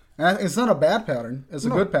pattern. And it's not a bad pattern. It's a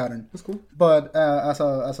good pattern. That's cool. But as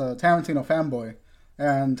a Tarantino fanboy,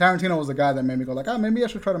 and Tarantino was the guy that made me go like, maybe I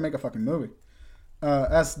should try to make a fucking movie.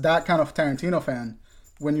 As that kind of Tarantino fan,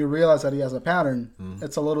 when you realize that he has a pattern,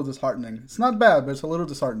 it's a little disheartening. It's not bad, but it's a little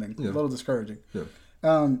disheartening. A little discouraging. Yeah.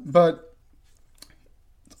 But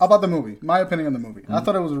about the movie, my opinion on the movie. I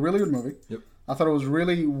thought it was a really good movie. Yep. I thought it was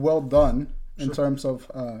really well done in terms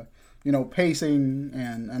of pacing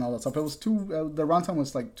and all that stuff. It was the runtime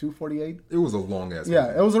was like 2:48. It was a long ass movie.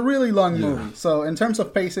 Yeah, it was a really long movie. So in terms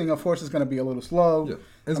of pacing, of course, it's going to be a little slow. Yeah.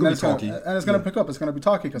 It's going to be talky. And it's going to pick up. It's going to be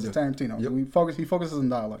talky because it's Tarantino. Yep. He focuses on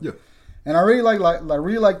dialogue. Yeah. And I really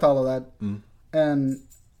liked all of that. And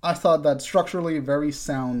I thought that structurally a very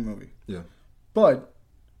sound movie. Yeah. But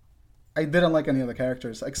I didn't like any of the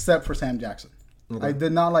characters except for Sam Jackson. Okay. I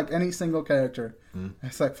did not like any single character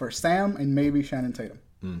except for Sam and maybe Shannon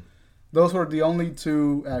Tatum. Those were the only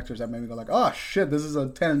two actors that made me go like, oh shit, this is a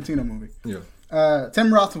Tarantino movie. Yeah.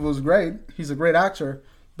 Tim Roth was great. He's a great actor,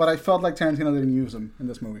 but I felt like Tarantino didn't use him in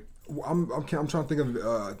this movie. I'm trying to think of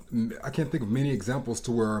I can't think of many examples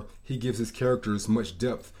to where he gives his characters much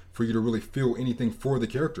depth for you to really feel anything for the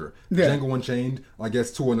character. Yeah. Django Unchained, I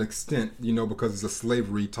guess to an extent, because it's a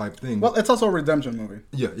slavery type thing. Well, it's also a redemption movie.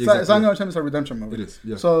 Yeah, exactly. Django Unchained is a redemption movie. It is,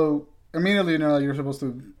 yeah. So immediately you're supposed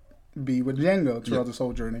to be with Django throughout this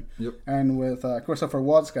whole journey. Yep. And with Christopher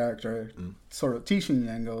Watts' character, sort of teaching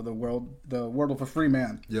Django the world of a free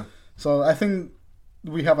man. Yeah. So I think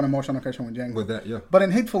we have an emotional connection with Django. With that, yeah. But in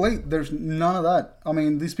Hateful Eight, there's none of that. I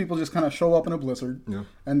mean, these people just kind of show up in a blizzard,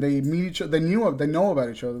 and they meet each other. They know about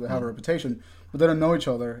each other. They have a reputation, but they don't know each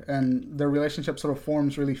other, and their relationship sort of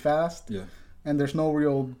forms really fast. Yeah. And there's no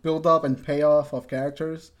real build up and payoff of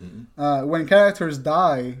characters. When characters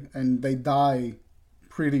die, and they die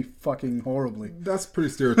pretty fucking horribly. That's pretty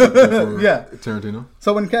stereotypical for Tarantino.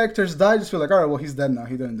 So when characters die, you just feel like, all right, well, he's dead now.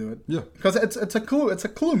 He didn't do it. Yeah. Because it's a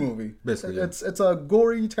clue movie. Basically, it's a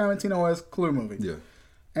gory Tarantino-esque clue movie. Yeah.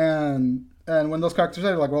 And when those characters die,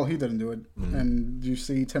 you're like, well, he didn't do it. And you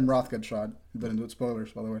see Tim Roth get shot. He didn't do it.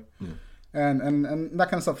 Spoilers, by the way. Yeah. And that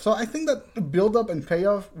kind of stuff. So I think that the build-up and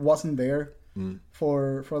payoff wasn't there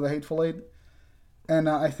for the Hateful Eight. And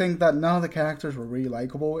I think that none of the characters were really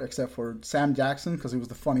likable, except for Sam Jackson, because he was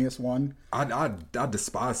the funniest one. I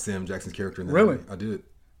despise Sam Jackson's character in that movie. I did.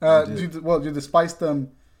 You despise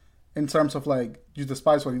them in terms of, like, do you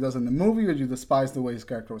despise what he does in the movie, or do you despise the way his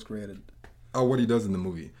character was created? Oh, what he does in the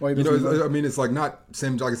movie. It's like not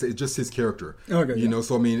Sam Jackson, it's just his character. Okay.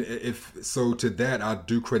 So I mean, to that, I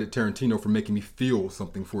do credit Tarantino for making me feel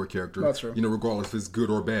something for a character. That's true. Regardless if it's good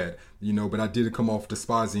or bad. But I did come off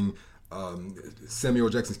despising Samuel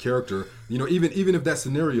Jackson's character, even if that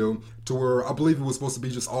scenario to where I believe it was supposed to be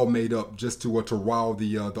just all made up just to rile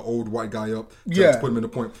the old white guy up to put him in the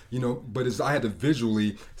point, but I had to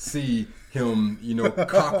visually see him,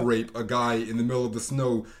 cock rape a guy in the middle of the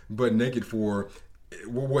snow butt naked for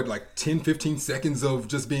like 10-15 seconds of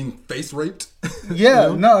just being face raped.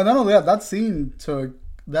 No, not only that scene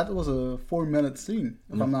that was a 4-minute scene,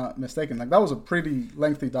 if I'm not mistaken. Like, that was a pretty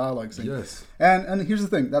lengthy dialogue scene. Yes. And here's the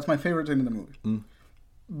thing. That's my favorite scene in the movie.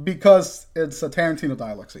 Because it's a Tarantino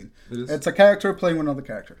dialogue scene. It is. It's a character playing with another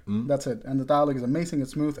character. That's it. And the dialogue is amazing.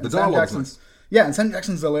 It's smooth. The dialogue's nice. Yeah, and Sam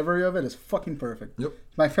Jackson's delivery of it is fucking perfect. Yep.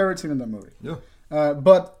 My favorite scene in that movie. Yeah.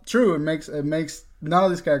 But true, it makes none of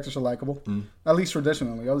these characters are likable. At least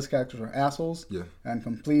traditionally. All these characters are assholes. Yeah. And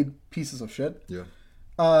complete pieces of shit. Yeah.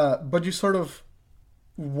 But you sort of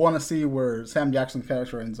want to see where Sam Jackson's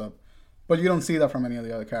character ends up, but you don't see that from any of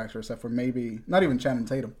the other characters, except for maybe not even Channing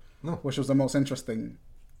Tatum, which was the most interesting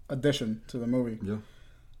addition to the movie.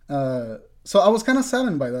 Yeah. So I was kind of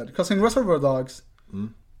saddened by that, because in Reservoir Dogs,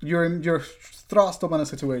 you're thrust up in a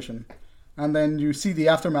situation, and then you see the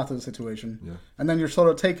aftermath of the situation, and then you're sort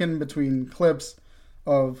of taken between clips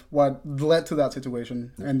of what led to that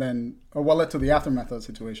situation, or what led to the aftermath of the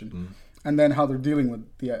situation. And then how they're dealing with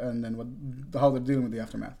how they're dealing with the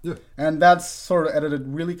aftermath. Yeah. And that's sort of edited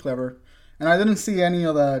really clever. And I didn't see any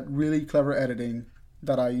of that really clever editing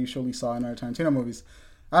that I usually saw in our Tarantino movies.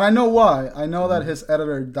 And I know why. I know that his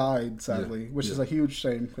editor died, sadly, which is a huge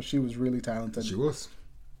shame, because she was really talented. She was.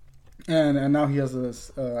 And now he has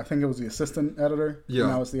this, I think it was the assistant editor. Yeah.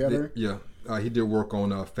 Now it's the editor. He did work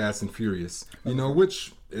on Fast and Furious,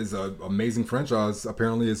 which is an amazing franchise.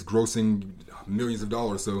 Apparently it's grossing millions of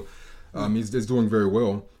dollars, so he's doing very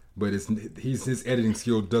well, but his editing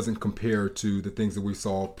skill doesn't compare to the things that we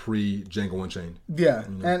saw pre-Django Unchained. Yeah,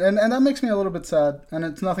 and that makes me a little bit sad, and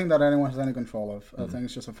it's nothing that anyone has any control of. I think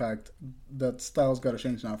it's just a fact that style's got to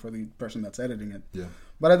change now for the person that's editing it. Yeah.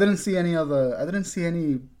 But I didn't see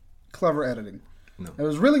any clever editing. No. It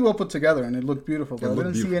was really well put together, and it looked beautiful, but I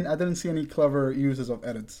didn't see any clever uses of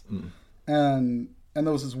edits. And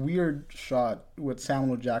there was this weird shot with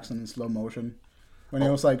Samuel Jackson in slow motion, when he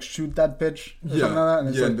was like, shoot that bitch, or something like that.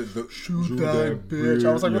 And it's like, shoot that bitch.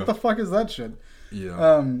 I was like, what the fuck is that shit?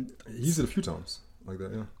 Yeah. He used it a few times like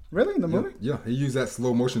that, yeah. Really? In the movie? Yeah, he used that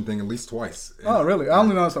slow motion thing at least twice. Oh, really? I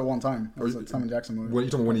only noticed it one time. It was a Samuel Jackson movie. What, you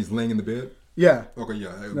talking about when he's laying in the bed? Yeah. Okay,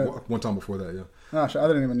 yeah. One time before that, yeah. Oh, shit, I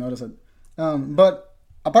didn't even notice it. But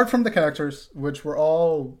apart from the characters, which were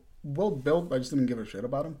all well built, I just didn't give a shit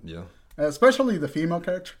about them. Yeah. Especially the female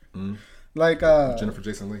character. Like Jennifer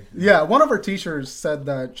Jason Leigh. Yeah, one of her teachers said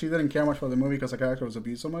that she didn't care much for the movie because the character was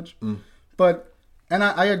abused so much. But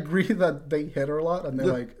I agree that they hit her a lot and they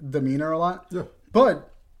like demean her a lot. Yeah.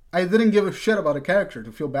 But I didn't give a shit about a character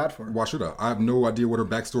to feel bad for her. Why should I? I have no idea what her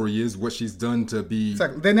backstory is, what she's done to be...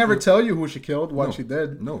 Exactly. They never tell you who she killed, what she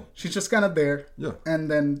did. No. She's just kind of there. Yeah.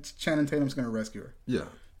 And then Channing Tatum's going to rescue her. Yeah.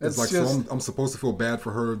 It's like, just, so I'm supposed to feel bad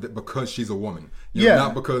for her because she's a woman.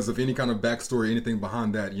 Not because of any kind of backstory, anything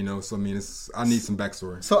behind that, So, I mean, I need some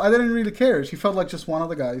backstory. So I didn't really care. She felt like just one of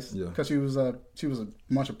the guys. Yeah. Because she was as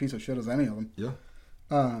much a piece of shit as any of them. Yeah.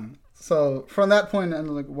 So from that point, and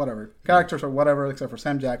like whatever. Characters or whatever, except for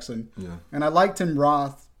Sam Jackson. Yeah. And I liked Tim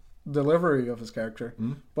Roth's delivery of his character.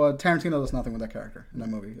 Mm-hmm. But Tarantino does nothing with that character in that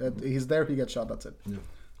movie. He's there, he gets shot, that's it. Yeah.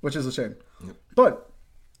 Which is a shame. Yeah. But...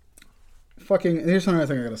 here's another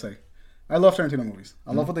thing I gotta say. I love Tarantino movies.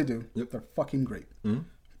 I love what they do. Yep. They're fucking great. Mm-hmm.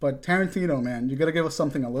 But Tarantino, man, you gotta give us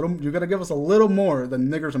you gotta give us a little more than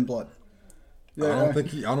niggers and blood. Yeah.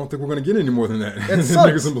 I don't think we're gonna get any more than that.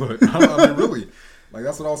 Niggers and blood. I mean, really. Like,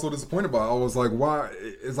 that's what I was so disappointed about. I was like, why?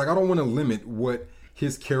 It's like, I don't want to limit what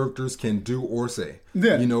his characters can do or say.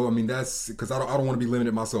 Yeah. I mean, that's because I don't want to be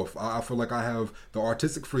limited myself. I feel like I have the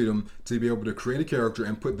artistic freedom to be able to create a character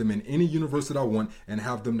and put them in any universe that I want and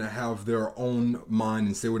have them to have their own mind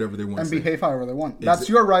and say whatever they want and to say. And behave however they want. That's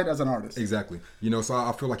your right as an artist. Exactly. So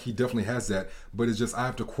I feel like he definitely has that. But it's just, I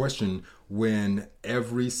have to question when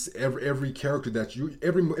every character that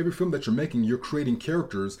every film that you're making, you're creating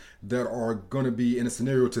characters that are going to be in a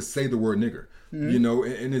scenario to say the word nigger.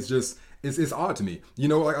 Mm-hmm. And it's just... It's odd to me.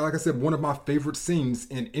 Like I said, one of my favorite scenes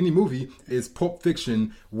in any movie is Pulp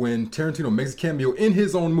Fiction when Tarantino makes a cameo in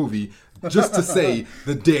his own movie just to say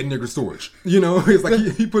the dead nigger storage. It's like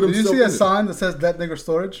he put himself in. Did you see a sign that says dead nigger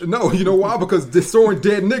storage? No, you know why? Because destroying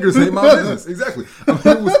dead niggers ain't my business. Exactly. I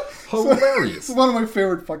mean, it was hilarious. It's one of my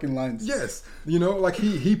favorite fucking lines. Yes. Like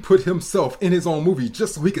he put himself in his own movie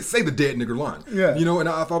just so he could say the dead nigger line. Yeah. And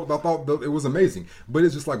I thought it was amazing. But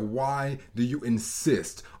it's just like, why do you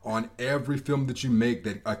insist on every film that you make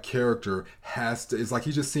that a character has to... It's like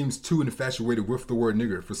he just seems too infatuated with the word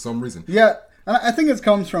nigger for some reason. Yeah. And I think it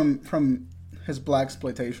comes from his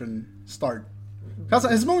blaxploitation start. Because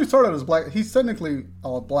his movie started as black. He's technically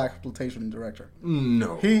a blaxploitation director.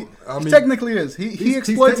 No, he technically is. He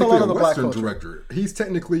exploits a lot of the black culture. Director. He's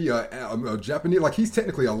technically a Japanese. Like, he's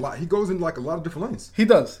technically a lot. He goes in like a lot of different lanes. He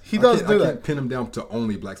does. I can't pin him down to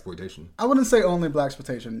only blaxploitation. I wouldn't say only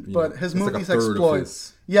blaxploitation, but his movies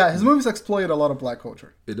exploit. Yeah, his movies exploit a lot of black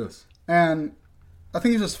culture. It does, and I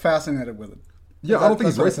think he's just fascinated with it. Yeah, I don't think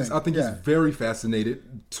he's racist. I think he's very fascinated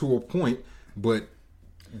to a point, but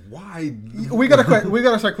why? We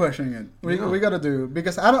gotta start questioning it. We gotta do,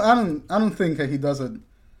 because I don't think that he does it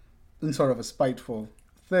in sort of a spiteful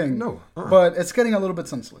thing. No, but it's getting a little bit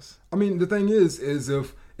senseless. I mean, the thing is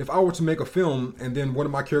if I were to make a film and then one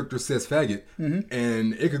of my characters says faggot,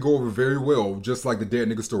 and it could go over very well, just like the dead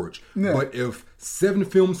nigga storage. Yeah. But if 7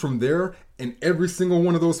 films from there, and every single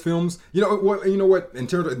one of those films, you know what? In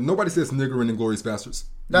terms of, nobody says nigger in Inglourious Bastards.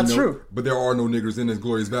 That's true. But there are no niggers in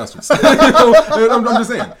Inglourious Bastards. I'm just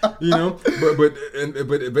saying.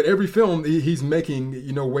 But every film he's making,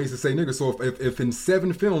 ways to say nigger. So if in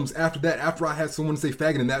 7 films after that, after I had someone say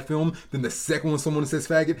faggot in that film, then the second one someone says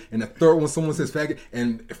faggot, and the third one someone says faggot,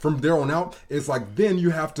 and from there on out, it's like, then you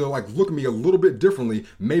have to like look at me a little bit differently.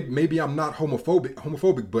 Maybe I'm not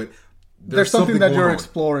homophobic, but there's something that you're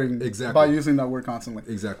exploring by using that word constantly.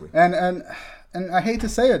 Exactly. And I hate to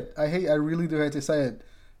say it. I really do hate to say it.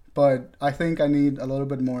 But I think I need a little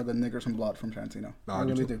bit more than niggers and blood from Tarantino. I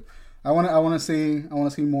really do. I want to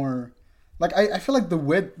see more. Like, I feel like the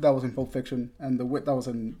wit that was in Pulp Fiction and the wit that was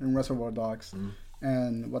in Reservoir Dogs,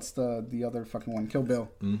 and what's the other fucking one, Kill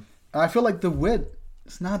Bill. I feel like the wit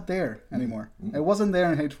is not there anymore. It wasn't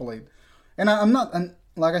there in Hateful Eight, and I'm not. And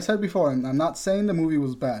like I said before, I'm not saying the movie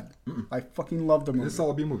was bad. I fucking love the movie. It's a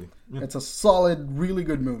solid B movie. Yeah. It's a solid, really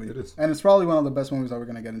good movie. It is, and it's probably one of the best movies that we're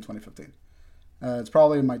gonna get in 2015. It's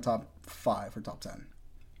probably in my top 5 or top 10.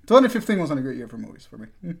 2015 wasn't a great year for movies for me.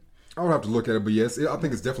 I would have to look at it, but yes, I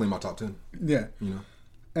think it's definitely my top 10. Yeah.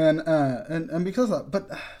 And because of that,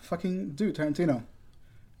 but fucking dude, Tarantino,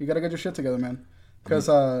 you gotta get your shit together, man. Because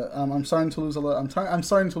I'm starting to lose a little. I'm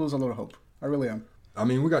starting to lose a little hope. I really am. I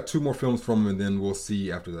mean, we got 2 more films from him, and then we'll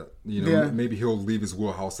see after that. Maybe he'll leave his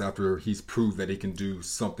wheelhouse after he's proved that he can do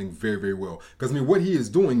something very, very well. Because, I mean, what he is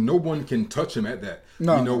doing, no one can touch him at that.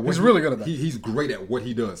 No, he's really good at that. He's great at what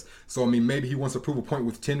he does. So, I mean, maybe he wants to prove a point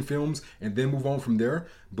with 10 films and then move on from there.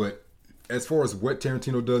 But as far as what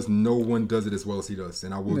Tarantino does, no one does it as well as he does.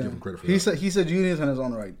 And I will give him credit for that. He's a genius in his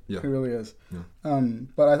own right. Yeah. He really is. Yeah.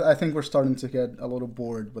 But I think we're starting to get a little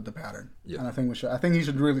bored with the pattern. Yeah. And I think he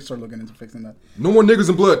should really start looking into fixing that. No more niggers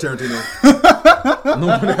and blood, Tarantino. No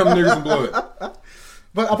more damn niggers and blood.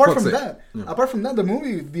 But apart from that, the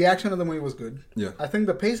movie, the action of the movie was good. Yeah. I think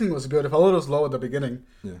the pacing was good, if a little slow at the beginning.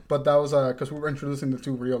 Yeah. But that was because we were introducing the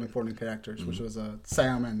two real important characters, which was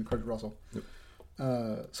Sam and Kurt Russell. Yep.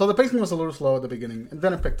 So the pacing was a little slow at the beginning, and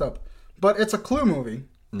then it picked up. But it's a clue movie,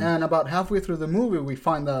 and about halfway through the movie, we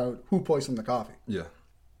find out who poisoned the coffee. Yeah.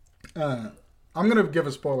 I'm gonna give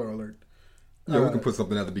a spoiler alert. Yeah, we can put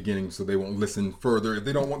something at the beginning so they won't listen further if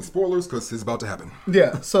they don't want the spoilers, because it's about to happen.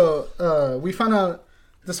 Yeah, so we found out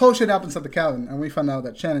this whole shit happens at the cabin, and we found out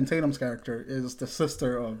that Channing Tatum's character is the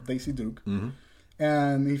sister of Daisy Duke,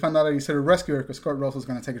 and he found out that he's here to rescue her because Kurt Russell's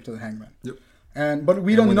gonna take her to the hangman. Yep. But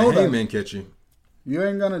we don't know when the that hangman catch you, you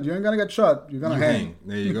ain't gonna get shot. You're gonna hang.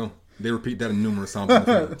 There you go. They repeat that in numerous times in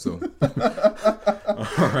the film. So,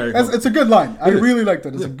 all right, it's a good line. I really liked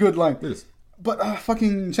it. It's a good line. It is. But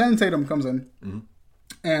fucking Channing Tatum comes in,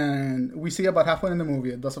 and we see about halfway in the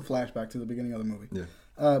movie, it does a flashback to the beginning of the movie. Yeah.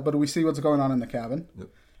 But we see what's going on in the cabin,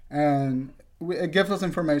 and it gives us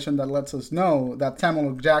information that lets us know that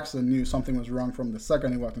Samuel Jackson knew something was wrong from the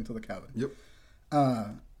second he walked into the cabin. Yep.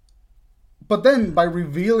 But then, by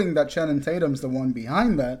revealing that Channing Tatum's the one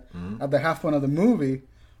behind that, at the half point of the movie,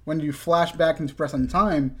 when you flash back into present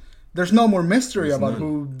time, there's no more mystery about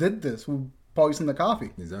who did this, who poisoned the coffee.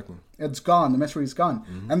 Exactly. It's gone. The mystery is gone.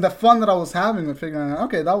 And the fun that I was having with figuring out,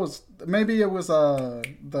 okay, maybe it was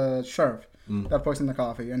the sheriff that poisoned the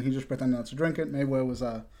coffee, and he just pretended not to drink it. Maybe it was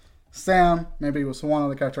Sam. Maybe it was one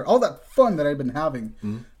other character. All that fun that I've been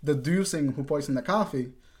having, deducing who poisoned the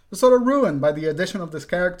coffee, was sort of ruined by the addition of this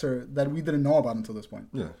character that we didn't know about until this point.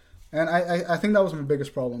 Yeah. And I think that was my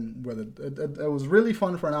biggest problem with it. It was really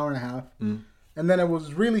fun for an hour and a half. And then it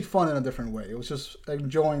was really fun in a different way. It was just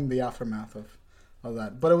enjoying the aftermath of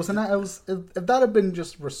that. But if that had been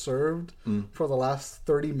just reserved for the last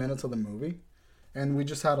 30 minutes of the movie, and we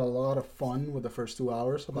just had a lot of fun with the first 2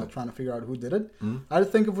 hours about trying to figure out who did it, I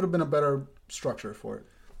think it would have been a better structure for it.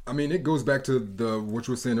 I mean, it goes back to what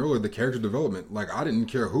you were saying earlier, the character development. Like, I didn't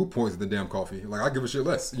care who poisoned the damn coffee. Like, I give a shit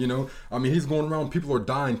less, you know? I mean, he's going around, people are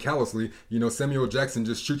dying callously. You know, Samuel Jackson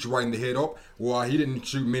just shoots you right in the head. Oh, well, he didn't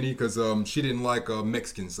shoot many because she didn't like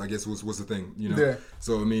Mexicans, I guess was the thing, you know? Yeah.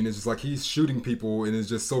 So, I mean, it's just like he's shooting people and it's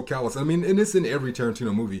just so callous. I mean, and it's in every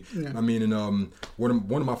Tarantino movie. Yeah. I mean, in one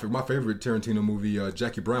of my favorite Tarantino movie,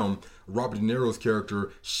 Jackie Brown, Robert De Niro's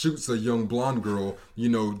character shoots a young blonde girl, you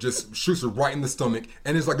know, just shoots her right in the stomach.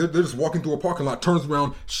 And it's like they're just walking through a parking lot, turns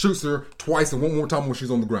around, shoots her twice and one more time when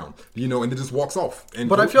she's on the ground, you know, and then just walks off.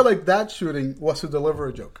 But I feel like that shooting was to deliver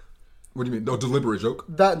a joke. What do you mean? No, deliberate joke?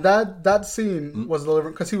 That scene was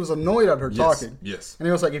deliberate because he was annoyed at her talking. Yes. And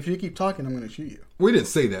he was like, if you keep talking, I'm going to shoot you. We didn't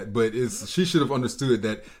say that, but she should have understood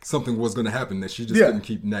that something was going to happen, that she just couldn't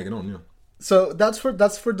keep nagging on, So that's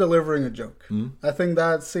for delivering a joke. I think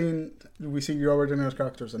that scene, we see Robert De Niro's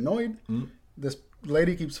character is annoyed. This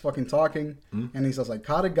lady keeps fucking talking, and he says, like,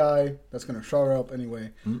 caught a guy that's going to shut her up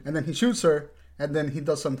anyway. And then he shoots her, and then he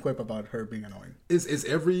does some quip about her being annoying. Is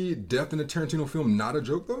every death in a Tarantino film not a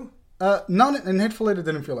joke, though? None in Hateful Eight, it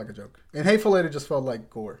didn't feel like a joke. In Hateful Eight, it just felt like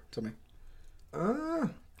gore to me. I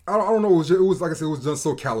don't know. It was like I said, it was done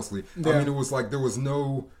so callously. Yeah. I mean, it was like there was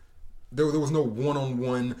no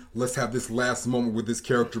one-on-one, let's have this last moment with this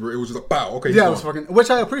character. It was just a bow. Okay. Yeah, it was fucking, which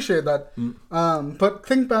I appreciate that. But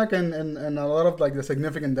think back in a lot of like the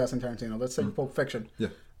significant deaths in Tarantino. Let's say Pulp Fiction. Yeah.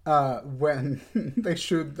 When they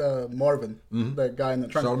shoot Marvin, the guy in the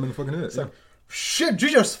trunk. Shot him in the fucking head. It's like, shit, you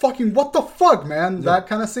just fucking, what the fuck, man? Yeah. That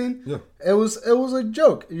kind of scene. Yeah. It was a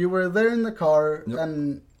joke. You were there in the car,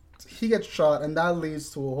 and he gets shot, and that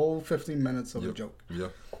leads to a whole 15 minutes of a joke. Yeah.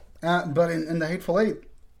 But in the Hateful Eight,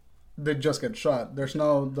 they just get shot. There's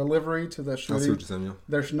no delivery to the shooting. I see what you're saying, yeah.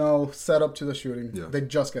 There's no setup to the shooting. Yeah. They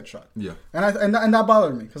just get shot. Yeah. And that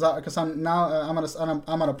bothered me because I'm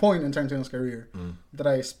at a point in Tarantino's career that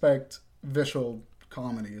I expect visual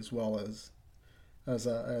comedy as well as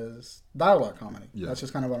dialogue comedy. Yeah. That's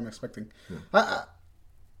just kind of what I'm expecting. Yeah.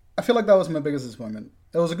 I feel like that was my biggest disappointment.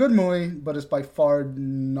 It was a good movie, but it's by far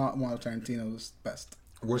not one of Tarantino's best.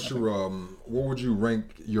 What would you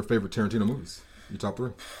rank your favorite Tarantino movies? Your top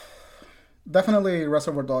three? Definitely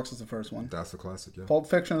Reservoir Dogs is the first one. That's a classic, yeah. Pulp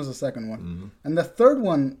Fiction is the second one. And the third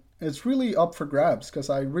one is really up for grabs because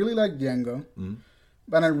I really like Django. And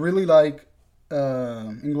I really like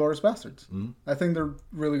Inglourious Basterds. I think they're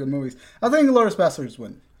really good movies. I think Inglourious Basterds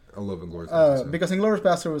win. I love Inglourious Basterds. Because Inglourious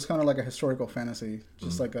Basterds was kind of like a historical fantasy,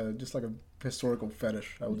 just like a historical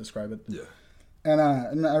fetish, I would describe it. Yeah. And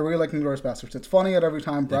I really like Inglourious Basterds. It's funny at every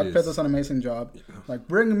time. Brad Pitt does an amazing job. Yeah. Like,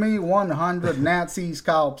 bring me 100 Nazi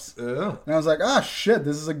scalps. Yeah. And I was like, shit,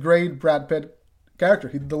 this is a great Brad Pitt character.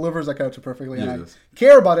 He delivers that character perfectly. And I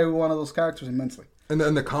care about every one of those characters immensely.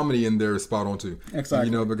 And the comedy in there is spot on too. Exactly.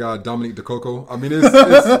 You know, the guy Dominique DeCoco. I mean, it's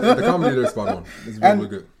the comedy there is spot on. It's really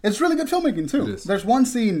good. It's really good filmmaking too. It is. There's one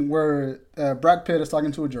scene where Brad Pitt is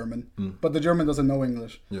talking to a German, but the German doesn't know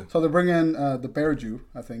English. Yeah. So they bring in the Bear Jew,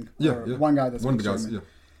 I think. Yeah. One guy that's one of the guys. German.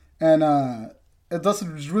 Yeah. And it does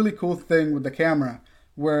this really cool thing with the camera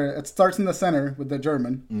where it starts in the center with the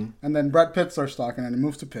German, and then Brad Pitt starts talking, and it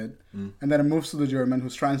moves to Pitt, and then it moves to the German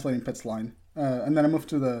who's translating Pitt's line, and then it moves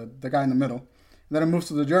to the guy in the middle. Then it moves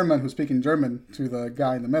to the German who's speaking German to the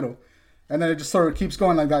guy in the middle. And then it just sort of keeps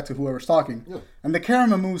going like that to whoever's talking. Yeah. And the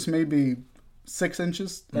camera moves maybe 6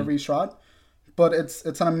 inches every shot. But it's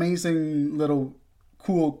an amazing little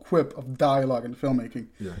cool quip of dialogue and filmmaking.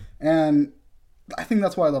 Yeah. And I think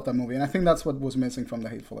that's why I love that movie. And I think that's what was missing from The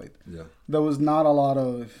Hateful Eight. Yeah. There was not a lot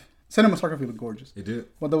of... Cinematography looked gorgeous. It did.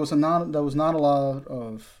 But there was not a lot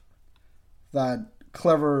of that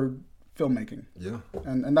clever... filmmaking. Yeah.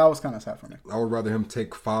 And that was kind of sad for me. I would rather him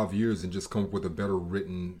take 5 years and just come up with a better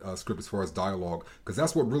written script as far as dialogue, because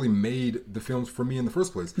that's what really made the films for me in the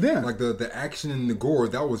first place. Yeah. Like the action and the gore,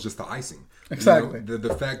 that was just the icing. Exactly. You know,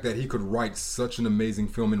 the fact that he could write such an amazing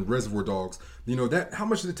film in Reservoir Dogs, you know, that how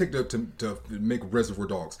much did it take to make Reservoir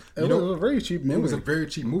Dogs? It was a very cheap movie. It was a very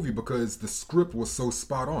cheap movie because the script was so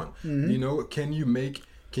spot on. You know, can you make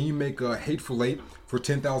a Hateful Eight for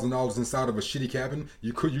 $10,000 inside of a shitty cabin?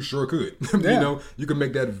 You sure could. Yeah. You know, you can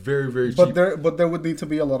make that very, very cheap. But there would need to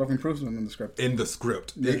be a lot of improvement in the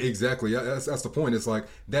script. Yeah. Exactly. That's the point. It's like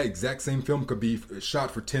that exact same film could be shot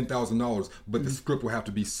for $10,000, but the script will have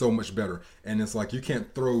to be so much better. And it's like you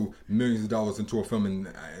can't throw millions of dollars into a film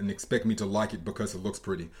and expect me to like it because it looks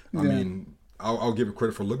pretty. I mean, I'll give it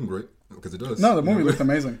credit for looking great because it does. No, the movie looked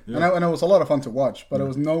amazing, and it was a lot of fun to watch. But it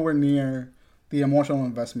was nowhere near the emotional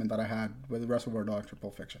investment that I had with Reservoir Dogs or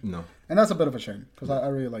Pulp Fiction. No. And that's a bit of a shame, because I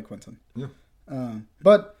really like Quentin. Yeah.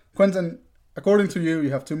 But, Quentin, according to you,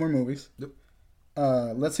 you have 2 more movies. Yep.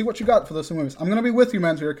 Let's see what you got for those 2 movies. I'm going to be with you,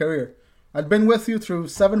 man, through your career. I've been with you through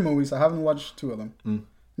 7 movies. I haven't watched 2 of them.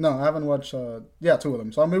 No, I haven't watched, 2 of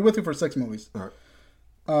them. So I'm going to be with you for 6 movies. All right.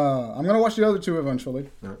 I'm going to watch the other 2 eventually.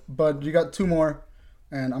 All right. But you got 2 more,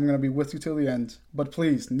 and I'm going to be with you till the end. But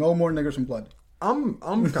please, no more Niggers and Blood. I'm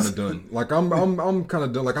kind of done. Like I'm kind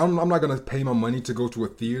of done. Like I'm not gonna pay my money to go to a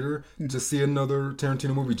theater to see another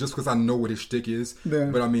Tarantino movie just because I know what his shtick is. Yeah.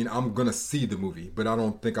 But I mean, I'm gonna see the movie, but I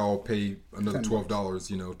don't think I'll pay another $12,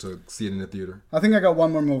 you know, to see it in the theater. I think I got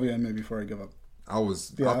 1 more movie in me before I give up. I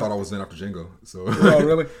thought I was in after Django. So. Oh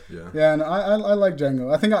really? Yeah. Yeah, and I like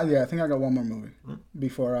Django. I think I got 1 more movie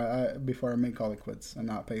before I may call it quits and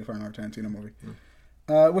not pay for another Tarantino movie,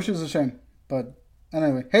 which is a shame, but.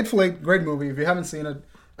 Anyway, Hateful Eight, great movie. If you haven't seen it,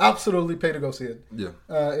 absolutely pay to go see it. Yeah.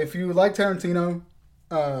 If you like Tarantino,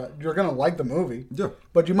 you're going to like the movie. Yeah.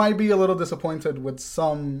 But you might be a little disappointed with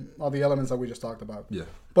some of the elements that we just talked about. Yeah.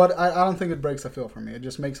 But I don't think it breaks the feel for me. It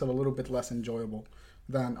just makes it a little bit less enjoyable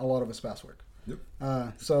than a lot of his past work. Yep.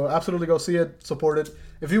 So absolutely go see it, support it.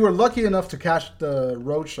 If you were lucky enough to catch the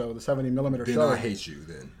Roadshow, the 70mm show. Then I hate you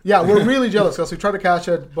then. Yeah, we're really jealous because we tried to catch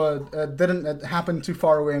it, but it happened too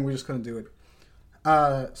far away and we just couldn't do it.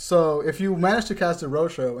 So if you managed to catch the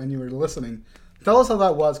Roadshow and you were listening, tell us how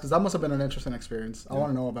that was, because that must have been an interesting experience. I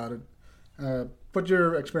want to know about it. Put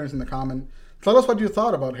your experience in the comment. Tell us what you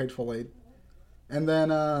thought about Hateful Eight, and then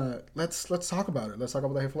let's talk about it. Let's talk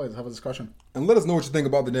about the Hateful Eight. Let's have a discussion. And let us know what you think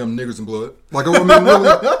about the damn niggers and blood. Like, I mean, really,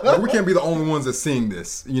 like, we can't be the only ones that's seeing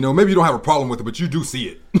this. You know, maybe you don't have a problem with it, but you do see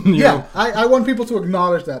it. You know? I want people to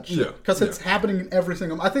acknowledge that shit, because it's Yeah. happening in every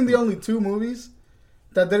single. I think the only 2 movies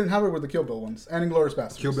that didn't have it were the Kill Bill ones and Inglourious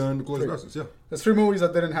Basterds. Kill Bill and Inglourious Basterds, yeah. There's 3 movies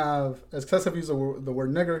that didn't have excessive use of the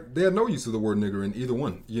word nigger. They had no use of the word nigger in either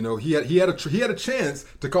one. You know, he had a chance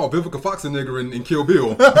to call Vivica Fox a nigger in Kill Bill,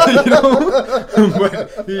 you know,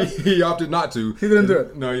 but he opted not to. He didn't do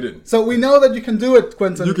it. No, he didn't. So we know that you can do it,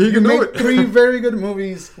 Quentin. You can do make it. 3 very good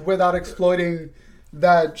movies without exploiting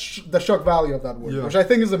that the shock value of that word, which I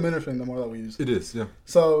think is diminishing the more that we use it. It is, yeah.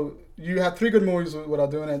 So you had 3 good movies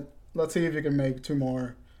without doing it. Let's see if you can make 2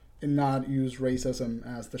 more and not use racism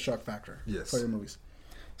as the shock factor for your movies.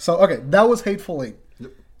 So, okay, that was Hateful Eight.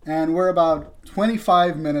 Yep. And we're about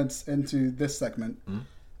 25 minutes into this segment.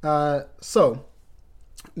 So,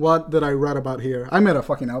 what did I write about here? I made a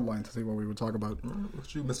fucking outline to see what we would talk about. Look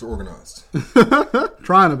at you, Mr. Organized.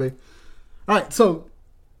 Trying to be. All right, so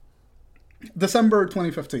December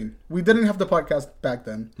 2015. We didn't have the podcast back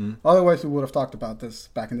then. Otherwise, we would have talked about this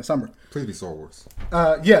back in December. Please be Star Wars.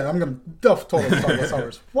 Yeah, I'm going to totally talk about Star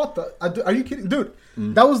Wars. What the? Are you kidding? Dude,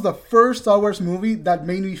 that was the first Star Wars movie that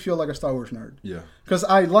made me feel like a Star Wars nerd. Yeah. Because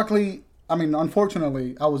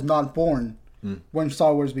unfortunately, I was not born when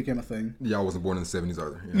Star Wars became a thing. Yeah, I wasn't born in the 70s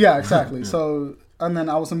either. Yeah, exactly. So and then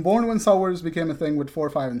I wasn't born when Star Wars became a thing with 4,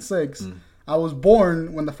 5, and 6. I was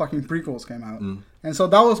born when the fucking prequels came out. And so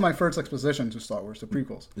that was my first exposition to Star Wars, the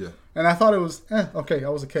prequels. Yeah. And I thought it was, okay, I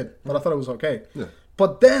was a kid, but I thought it was okay. Yeah.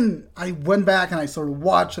 But then I went back and I sort of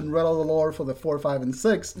watched and read all the lore for the 4, 5, and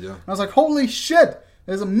 6. Yeah. And I was like, holy shit,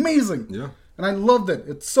 it's amazing. Yeah. And I loved it.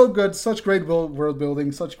 It's so good, such great world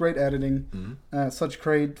building, such great editing, such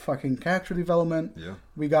great fucking character development. Yeah.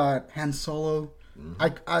 We got Han Solo. I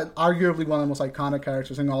arguably one of the most iconic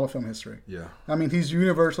characters in all of film history. Yeah. I mean, he's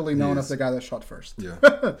universally known as the guy that shot first. Yeah.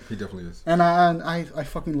 He definitely is. And I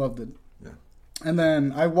fucking loved it. Yeah. And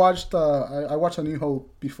then I watched A New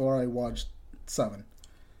Hope before I watched 7.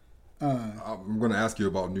 I'm going to ask you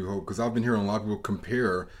about New Hope because I've been hearing a lot of people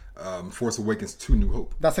compare Force Awakens to New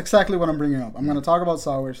Hope. That's exactly what I'm bringing up. I'm going to talk about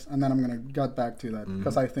Star Wars and then I'm going to get back to that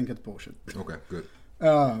because I think it's bullshit. Okay, good.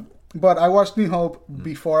 But I watched New Hope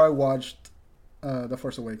before I watched The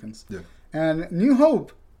Force Awakens. Yeah. And New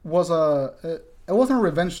Hope was it wasn't a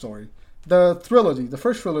revenge story. The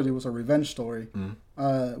first trilogy was a revenge story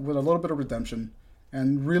with a little bit of redemption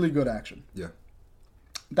and really good action. Yeah.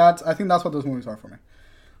 I think that's what those movies are for me.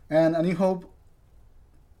 And A New Hope,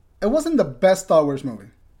 it wasn't the best Star Wars movie.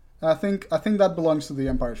 I think that belongs to The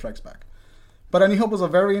Empire Strikes Back. But A New Hope was a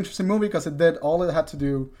very interesting movie because it did all it had to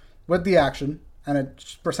do with the action and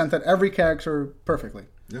it presented every character perfectly.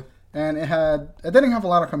 Yeah. And it didn't have a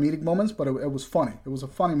lot of comedic moments, but it was funny. It was a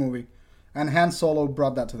funny movie. And Han Solo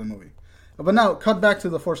brought that to the movie. But now, cut back to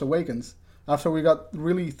The Force Awakens. After we got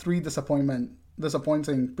really 3 disappointing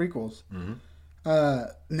prequels,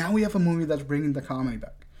 now we have a movie that's bringing the comedy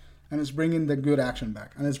back. And it's bringing the good action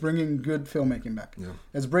back. And it's bringing good filmmaking back. Yeah.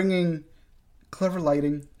 It's bringing clever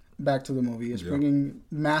lighting back to the movie. It's bringing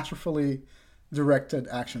masterfully directed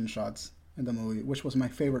action shots in the movie, which was my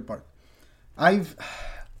favorite part.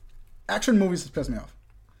 Action movies have pissed me off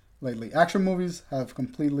lately. Action movies have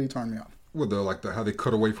completely turned me off. With how they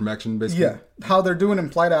cut away from action, basically? Yeah. How they're doing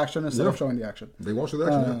implied action instead of showing the action. They won't show the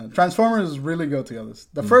action, Transformers is really guilty of this.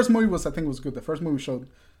 The first movie was good. The first movie showed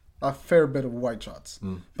a fair bit of wide shots.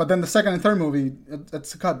 But then the second and third movie,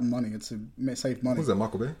 it's to cut money. It's to save money. Was that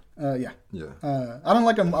Michael Bay? Yeah. Yeah. I don't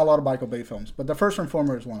like a lot of Michael Bay films, but the first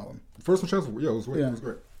Transformers is one of them. The first one, it was great. It was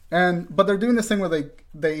great. But they're doing this thing where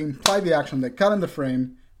they imply the action, they cut in the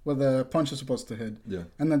frame where the punch is supposed to hit. Yeah.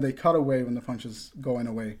 And then they cut away when the punch is going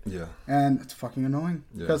away. Yeah. And it's fucking annoying.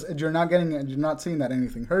 Because you're not seeing that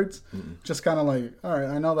anything hurts. Just kind of like, all right,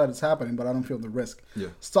 I know that it's happening, but I don't feel the risk. Yeah.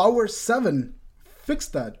 Star Wars 7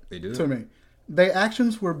 fixed that to me. The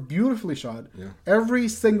actions were beautifully shot. Yeah. Every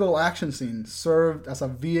single action scene served as a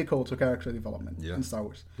vehicle to character development in Star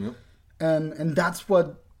Wars. Yep. And that's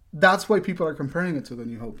why people are comparing it to The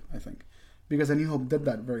New Hope, I think. Because A New Hope did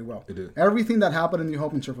that very well. It did. Everything that happened in New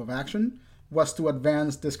Hope in terms of action was to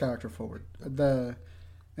advance this character forward.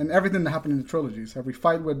 And everything that happened in the trilogies, every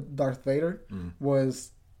fight with Darth Vader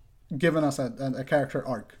was giving us a character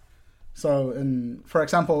arc. So, for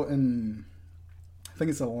example, I think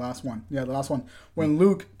it's the last one. Yeah, the last one. When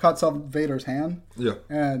Luke cuts off Vader's hand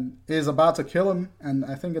and is about to kill him, and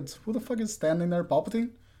I think it's, who the fuck is standing there? Palpatine?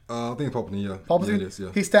 I think Palpatine, yeah. Palpatine? Yeah, it is, yeah.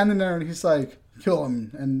 He's standing there and he's like, kill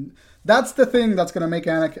him. And that's the thing that's going to make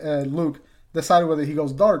Luke decide whether he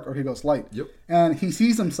goes dark or he goes light. Yep. And he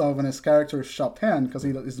sees himself in his character's chopped hand because he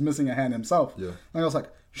is missing a hand himself. Yeah. And I was like,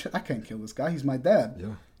 shit, I can't kill this guy. He's my dad.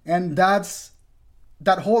 Yeah. And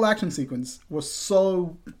that whole action sequence was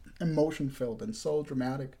so emotion-filled and so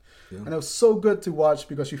dramatic. Yeah. And it was so good to watch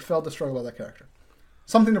because you felt the struggle of that character.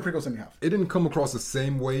 Something the prequels didn't have. It didn't come across the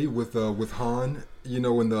same way with Han, in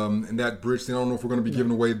that bridge scene. I don't know if we're going to be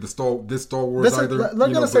giving away this Star Wars either.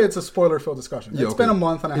 Let's gonna say it's a spoiler-filled discussion. It's been a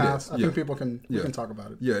month and a half. I think people can talk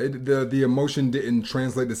about it. Yeah, the emotion didn't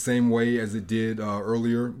translate the same way as it did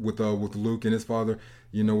earlier with Luke and his father.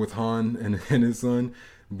 With Han and his son,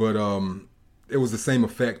 but it was the same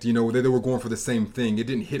effect. They were going for the same thing. It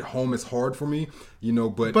didn't hit home as hard for me.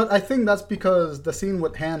 But I think that's because the scene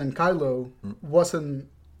with Han and Kylo wasn't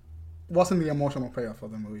the emotional payoff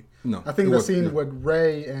of the movie. No, I think the scene with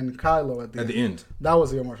Rey and Kylo at the end, that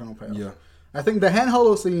was the emotional payoff. Yeah, I think the Han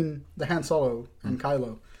Solo and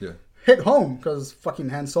Kylo, hit home because fucking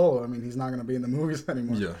Han Solo. I mean, he's not going to be in the movies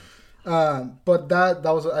anymore. Yeah, but that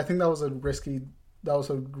was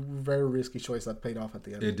a very risky choice that paid off at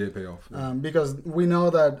the end. It did pay off. Yeah. Because we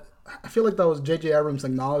know that, I feel like that was J.J. Abrams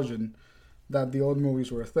acknowledging that the old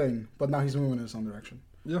movies were a thing, but now he's moving in his own direction.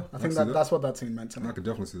 Yeah, I think that's what that scene meant to me. I could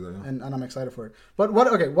definitely see that, yeah. And I'm excited for it. But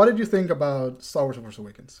what did you think about Star Wars: The Force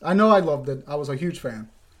Awakens? I know I loved it. I was a huge fan.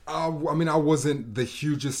 I wasn't the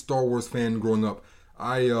hugest Star Wars fan growing up.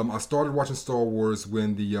 I started watching Star Wars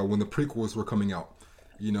when the prequels were coming out.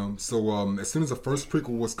 You know, so as soon as the first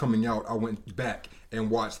prequel was coming out, I went back and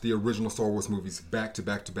watched the original Star Wars movies back to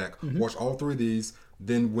back to back. Watched all 3 of these,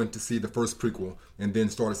 then went to see the first prequel, and then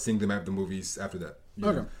started seeing them after the movies after that. You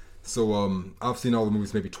know? So I've seen all the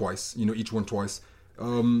movies maybe twice, you know, each one twice.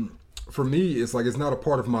 For me, it's like it's not a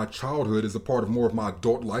part of my childhood, it's a part of more of my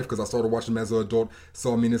adult life because I started watching them as an adult.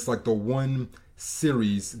 So, I mean, it's like the one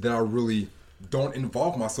series that I really don't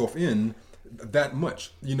involve myself in that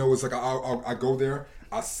much. You know, it's like I go there,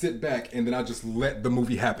 I sit back, and then I just let the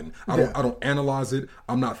movie happen. I don't analyze it.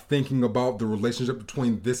 I'm not thinking about the relationship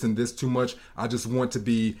between this and this too much. I just want to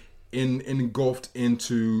be engulfed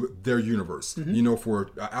into their universe, you know, for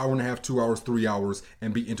an hour and a half, 2 hours, 3 hours,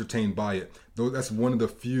 and be entertained by it. Though that's one of the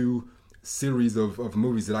few series of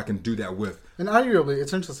movies that I can do that with. And arguably,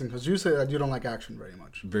 it's interesting because you say that you don't like action very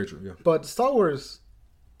much. Very true, yeah. But Star Wars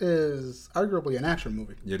is arguably an action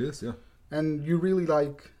movie. It is, yeah. And you really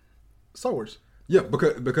like Star Wars. Yeah,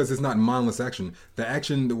 because it's not mindless action. The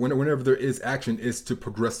action, whenever there is action, is to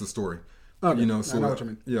progress the story. Okay. You know, so I know what you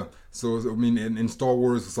mean. Yeah, so I mean, in Star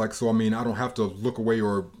Wars, it's like, so I mean, I don't have to look away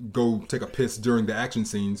or go take a piss during the action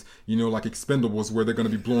scenes. You know, like Expendables, where they're going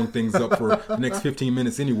to be blowing things up for the next 15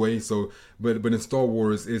 minutes anyway. So, but in Star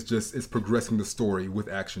Wars, it's progressing the story with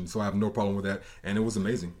action. So I have no problem with that, and it was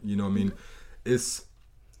amazing. You know, I mean, it's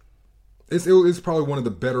probably one of the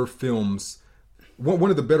better films.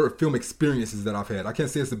 One of the better film experiences that I've had. I can't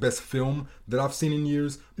say it's the best film that I've seen in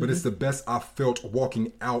years, but it's the best I've felt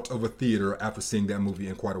walking out of a theater after seeing that movie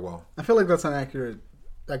in quite a while. I feel like that's an accurate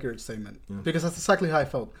statement because that's exactly how I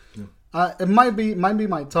felt. Yeah. It might be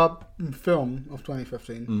my top film of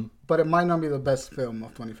 2015, but it might not be the best film of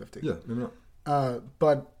 2015. Yeah, maybe not.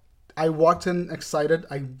 But I walked in excited.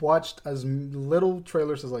 I watched as little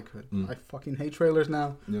trailers as I could. I fucking hate trailers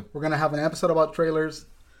now. Yeah. We're gonna have an episode about trailers.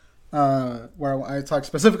 Where I talk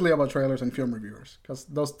specifically about trailers and film reviewers because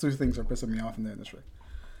those two things are pissing me off in the industry.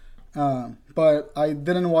 But I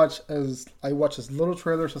watched as little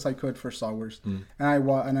trailers as I could for Star Wars, and I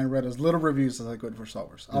read as little reviews as I could for Star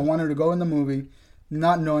Wars. I wanted to go in the movie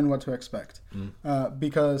not knowing what to expect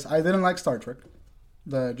because I didn't like Star Trek,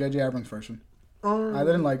 the J.J. Abrams version. I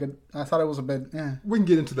didn't like it. I thought it was a bit. We can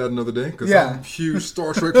get into that another day because I'm a huge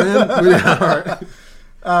Star Trek fan. But yeah, all right.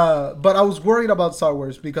 But I was worried about Star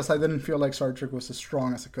Wars because I didn't feel like Star Trek was as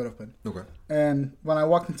strong as it could have been. Okay. And when I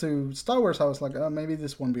walked into Star Wars, I was like, oh, maybe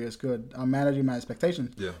this won't be as good. I'm managing my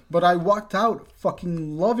expectations. Yeah. But I walked out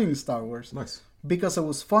fucking loving Star Wars. Nice. Because it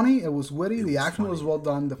was funny, it was witty, the action was well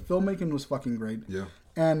done, the filmmaking was fucking great. Yeah.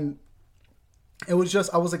 And it was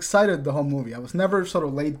just, I was excited the whole movie. I was never sort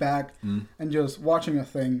of laid back and just watching a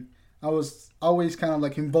thing. I was always kind of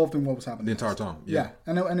like involved in what was happening. The entire time. Yeah.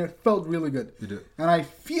 And it felt really good. You did. And I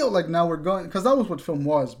feel like now we're going, because that was what film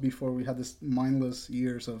was before we had this mindless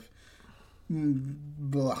years of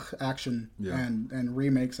action and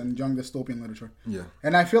remakes and young dystopian literature. Yeah.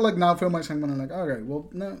 And I feel like now filmmakers are going to like, okay, well,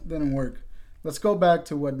 no, that didn't work. Let's go back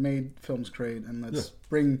to what made films great and let's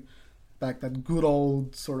bring back that good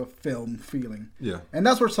old sort of film feeling. Yeah. And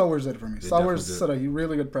that's what Star Wars did for me. It Star Wars set a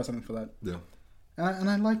really good precedent for that. Yeah.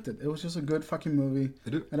 And I liked it. It was just a good fucking movie.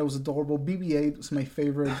 And it was adorable. BB-8 was my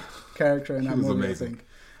favorite character in that movie, amazing.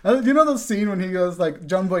 I think. You know the scene when he goes like,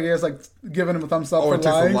 John Boyega is like giving him a thumbs up for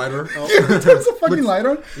lying? Lighter. Takes a fucking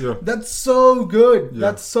lighter. Yeah. That's so good. Yeah.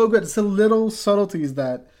 That's so good. It's the little subtleties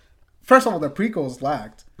that, first of all, the prequels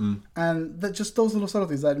lacked. And just those little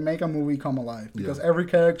subtleties that make a movie come alive. Because every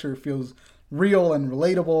character feels real and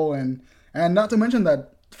relatable. And not to mention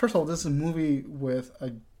that, first of all, this is a movie with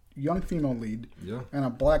a young female lead and a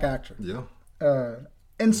black actor.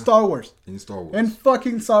 In Star Wars. In Star Wars. In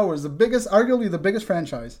fucking Star Wars. Arguably the biggest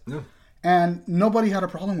franchise. Yeah. And nobody had a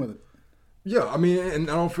problem with it. Yeah, I mean, and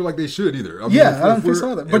I don't feel like they should either. I mean, I don't think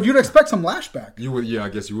so either. But you'd expect some lashback. You would, I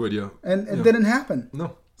guess you would, yeah. And it didn't happen.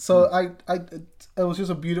 No. So it was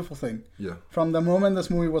just a beautiful thing. Yeah. From the moment this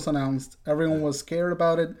movie was announced, everyone was scared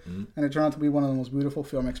about it. And it turned out to be one of the most beautiful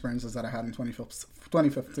film experiences that I had in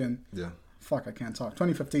 2015. Yeah. Fuck, I can't talk.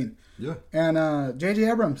 2015. Yeah. And J.J.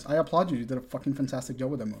 Abrams, I applaud you. You did a fucking fantastic job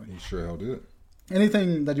with that movie. You sure hell did.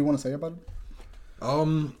 Anything that you want to say about it?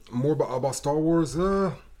 More about Star Wars?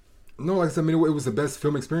 No, like I said, I mean, it was the best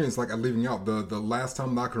film experience, like leaving out. The last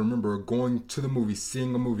time that I can remember going to the movie,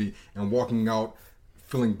 seeing a movie, and walking out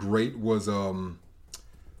feeling great was,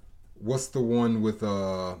 what's the one with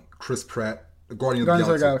Chris Pratt? Guardians of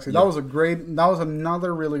the Galaxy. Yeah. That was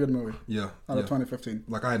another really good movie. Yeah. Out of 2015.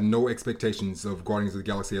 Like I had no expectations of Guardians of the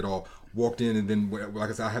Galaxy at all. Walked in and then, like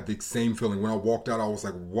I said, I had the same feeling. When I walked out, I was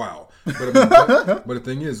like, wow. But the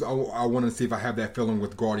thing is, I wanted to see if I have that feeling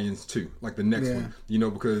with Guardians too. Like the next one. You know,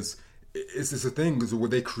 because it's a thing where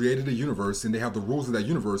they created a universe and they have the rules of that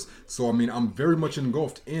universe. So I mean, I'm very much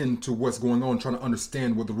engulfed into what's going on, trying to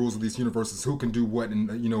understand what the rules of these universes, who can do what, and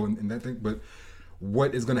and that thing. But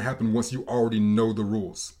what is going to happen once you already know the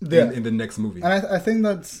rules in the next movie? And I think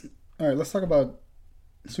that's all right. Let's talk about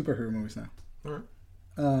superhero movies now. All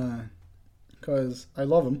right. Because I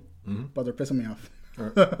love them, but they're pissing me off.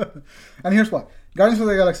 All right. And here's why. Guardians of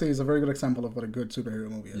the Galaxy is a very good example of what a good superhero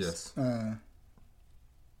movie is. Yes.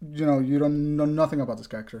 You don't know nothing about these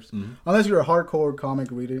characters. Unless you're a hardcore comic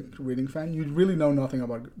reading fan, you really know nothing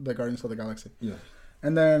about the Guardians of the Galaxy. Yeah.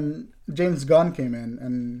 And then James Gunn came in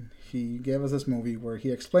and he gave us this movie where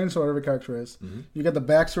he explains what every character is. You get the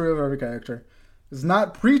backstory of every character. It's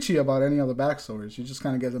not preachy about any of the backstories. You just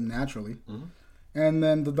kind of get them naturally. And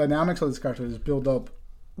then the dynamics of these characters build up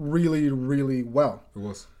really, really well. It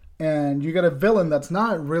was. And you get a villain that's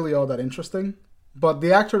not really all that interesting, but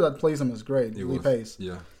the actor that plays him is great, Lee Pace.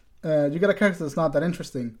 Yeah. You get a character that's not that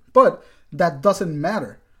interesting, but that doesn't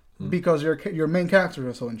matter because your main character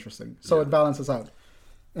is so interesting. So it balances out.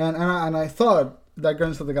 And I thought that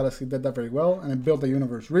Guardians of the Galaxy did that very well, and it built the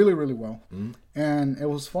universe really, really well. And it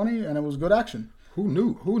was funny, and it was good action. Who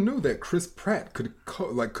knew that Chris Pratt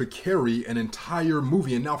could carry an entire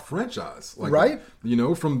movie and now franchise, like, right?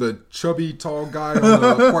 From the chubby tall guy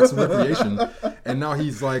on Parks and Recreation, and now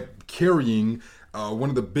he's like carrying one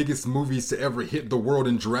of the biggest movies to ever hit the world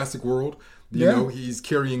in Jurassic World. You know, he's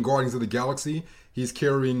carrying Guardians of the Galaxy. He's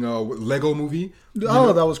carrying Lego Movie.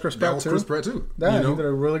 That was Chris Pratt too. Chris Pratt too. Yeah, he did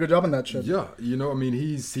a really good job in that shit. Yeah, I mean,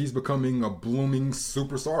 he's becoming a blooming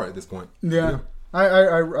superstar at this point. Yeah. I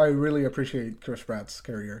really appreciate Chris Pratt's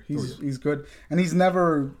career. He's good, and he's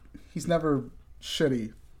never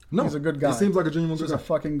shitty. No, he's a good guy. He seems like a genuine He's guy. a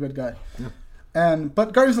fucking good guy. Yeah.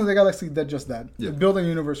 But Guardians of the Galaxy did just that. Yeah. It built a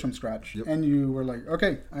universe from scratch, Yep. and you were like,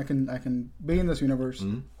 okay, I can be in this universe.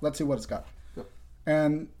 Let's see what it's got. Yep.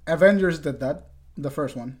 And Avengers did that. The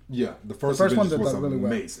first one. Yeah, the first one did was that really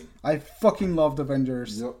amazing. Well. I fucking loved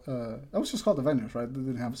Avengers. Yep. That was just called Avengers, right? They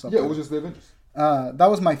didn't have a subtitle. Yeah, it was just the Avengers. That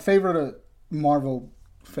was my favorite Marvel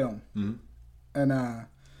film. And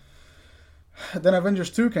then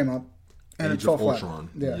Avengers 2 came up, and Age it fell of flat. Ultron.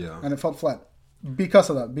 Yeah, and it fell flat because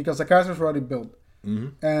of that. Because the characters were already built,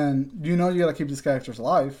 and you gotta keep these characters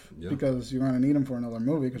alive because you're gonna need them for another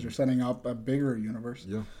movie because you're setting up a bigger universe.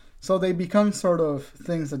 Yeah. So they become sort of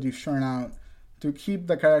things that you churn out to keep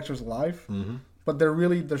the characters alive, but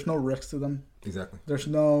there's no risk to them. Exactly. There's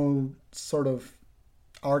no sort of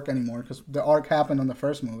arc anymore because the arc happened in the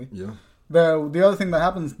first movie. Yeah. The other thing that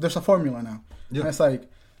happens, there's a formula now. Yeah. And it's like,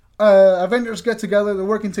 Avengers get together, they're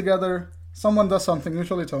working together, someone does something,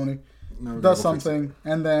 usually Tony, does something,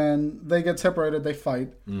 and then they get separated, they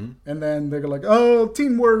fight, and then they go like, oh,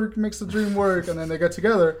 teamwork makes the dream work, and then they get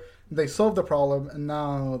together, they solve the problem, and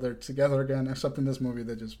now they're together again, except in this movie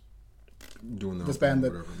they just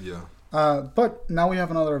disbanded. Yeah. But now we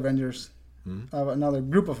have another Avengers, another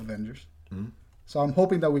group of Avengers, so I'm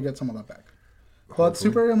hoping that we get some of that back. But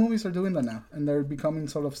superhero movies are doing that now, and they're becoming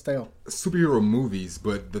sort of stale. Superhero movies,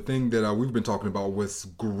 but the thing that we've been talking about was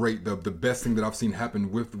great. The best thing that I've seen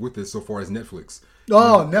happen with this so far is Netflix.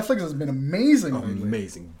 Oh, Netflix has been amazing.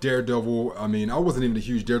 Amazing. Daredevil. I mean, I wasn't even a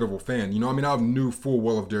huge Daredevil fan. I mean, I knew full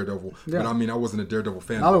well of Daredevil, but I mean, I wasn't a Daredevil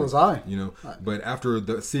fan. Neither was I. But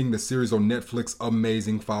after seeing the series on Netflix,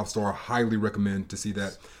 amazing, 5-star, highly recommend to see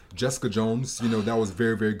that. Jessica Jones, that was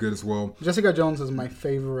very, very good as well. Jessica Jones is my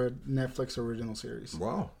favorite Netflix original series.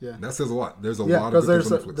 Wow. Yeah. That says a lot. There's a lot of good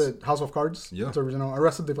things on Netflix. The House of Cards. Yeah. It's original.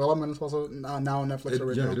 Arrested Development is also now a Netflix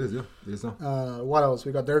original. Yeah, it is. Yeah, it is now. What else?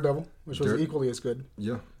 We got Daredevil, which was equally as good.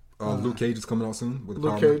 Yeah. Luke Cage is coming out soon. With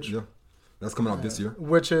Luke Cage. Yeah. That's coming out this year.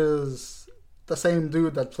 Which is the same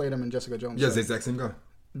dude that played him in Jessica Jones. Yeah, it's the exact same guy.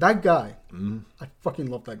 That guy. I fucking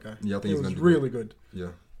love that guy. Yeah, I think he's going to be really good. Yeah.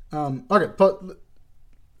 Okay, but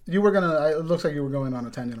you were it looks like you were going on a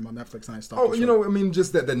tangent about Netflix, and I stopped. I mean,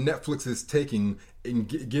 just that Netflix is taking and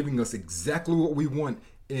giving us exactly what we want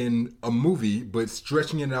in a movie, but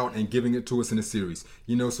stretching it out and giving it to us in a series.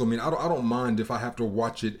 So I mean, I don't mind if I have to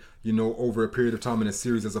watch it, over a period of time in a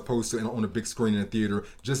series as opposed to on a big screen in a theater.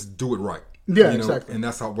 Just do it right. Yeah, exactly. And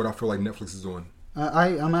that's what I feel like Netflix is doing.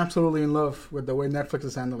 I'm absolutely in love with the way Netflix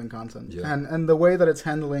is handling content, yeah. and the way that it's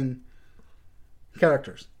handling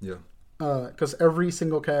characters. Yeah. Because every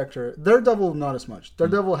single character, Daredevil not as much.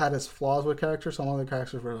 Daredevil had his flaws with characters. Some of the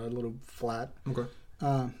characters were a little flat. Okay.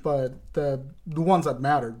 But the ones that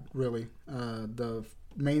mattered really, the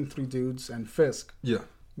main three dudes and Fisk. Yeah.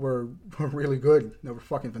 Were really good. They were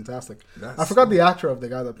fucking fantastic. I forgot the actor of the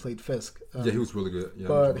guy that played Fisk. Yeah, he was really good. Yeah,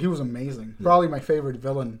 but he was amazing. Yeah. Probably my favorite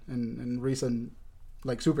villain in recent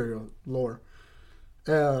superhero lore.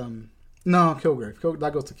 No, Kilgrave.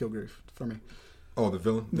 That goes to Kilgrave for me. Oh, the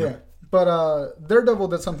villain? Yeah. But Daredevil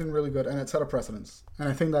did something really good, and it set a precedence. And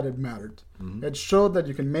I think that it mattered. Mm-hmm. It showed that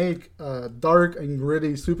you can make a dark and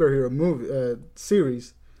gritty superhero movie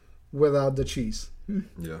series without the cheese.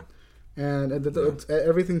 Yeah. And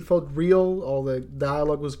everything felt real. All the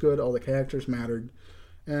dialogue was good. All the characters mattered.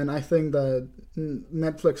 And I think that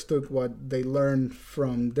Netflix took what they learned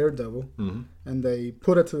from Daredevil and they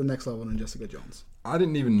put it to the next level in Jessica Jones. I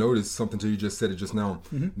didn't even notice something until you just said it just now,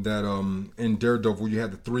 that in Daredevil you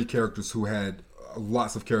had the 3 characters who had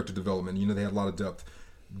lots of character development. You know, they had a lot of depth.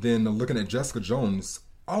 Then looking at Jessica Jones,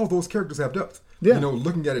 all those characters have depth. Yeah. You know,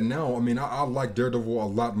 looking at it now, I mean, I like Daredevil a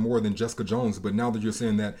lot more than Jessica Jones, but now that you're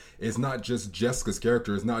saying that, it's not just Jessica's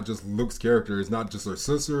character, it's not just Luke's character, it's not just her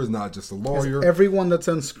sister, it's not just a lawyer. It's everyone that's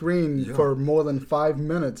on screen for more than 5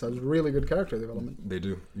 minutes has really good character development. They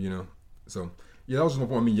do, you know, so... Yeah, that was just my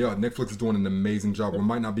point. I mean, yeah, Netflix is doing an amazing job. We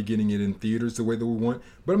might not be getting it in theaters the way that we want.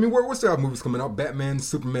 But, I mean, we're still have movies coming out. Batman,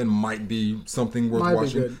 Superman might be something worth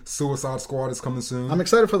watching. Suicide Squad is coming soon. I'm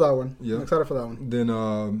excited for that one. Yeah. I'm excited for that one. Then,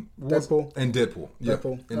 Deadpool. And Deadpool. Yeah.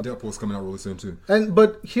 And Deadpool's coming out really soon, too.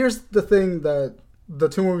 But here's the thing that the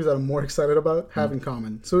 2 movies that I'm more excited about have in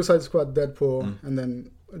common. Suicide Squad, Deadpool, and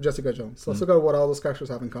then Jessica Jones. Let's look at what all those characters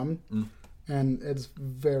have in common. And it's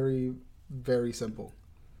very, very simple.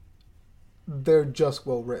 They're just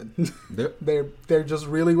well written. They're just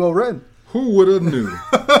really well written. Who would have knew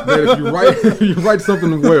that if you write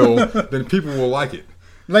something well, then people will like it.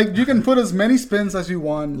 Like, you can put as many spins as you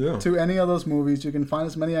want to any of those movies. You can find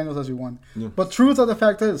as many angles as you want. Yeah. But truth of the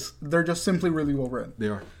fact is, they're just simply really well written. They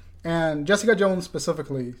are. And Jessica Jones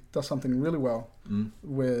specifically does something really well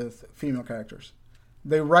with female characters.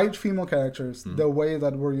 They write female characters the way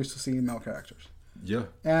that we're used to seeing male characters. Yeah.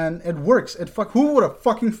 And it works. Who would have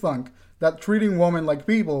fucking thunk that treating women like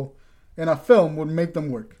people in a film would make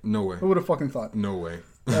them work? No way. Who would have fucking thought? No way.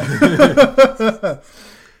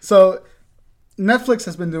 So, Netflix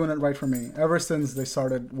has been doing it right for me ever since they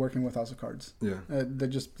started working with House of Cards. Yeah.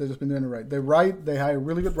 They've just been doing it right. They write, they hire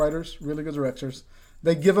really good writers, really good directors.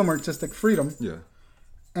 They give them artistic freedom. Yeah.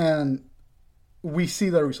 And we see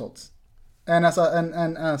the results. And as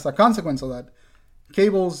a consequence of that,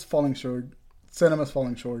 cable's falling short, cinema's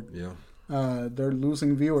falling short. Yeah. They're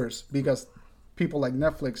losing viewers because people like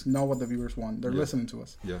Netflix know what the viewers want. They're listening to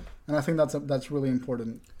us. Yeah. And I think that's really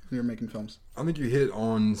important when you're making films. I think you hit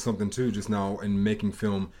on something too just now in making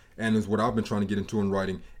film, and is what I've been trying to get into in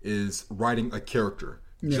writing, is writing a character.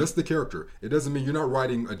 Yeah. Just the character. It doesn't mean you're not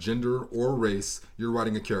writing a gender or a race. You're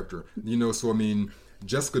writing a character. You know, so I mean...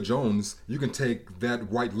 Jessica Jones, you can take that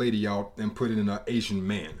white lady out and put it in an Asian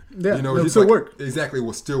man. Yeah, you know, it'll still work. Exactly, it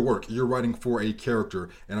will still work. You're writing for a character,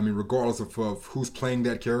 and I mean, regardless of who's playing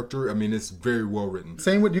that character, I mean, it's very well written.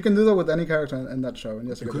 Same with, you can do that with any character in that show. In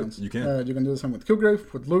Jessica Jones, you can. You can do the same with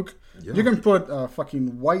Kilgrave, with Luke. Yeah. You can put a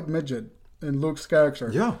fucking white midget in Luke's character.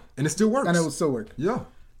 Yeah, and it still works. And it will still work. Yeah.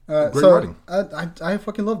 Great writing. I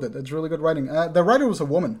fucking loved it. It's really good writing. The writer was a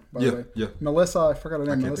woman, by the way. Yeah. Melissa, I forgot her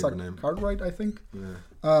name. Melissa Cartwright, I think.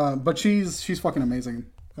 Yeah. But she's fucking amazing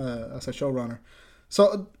as a showrunner.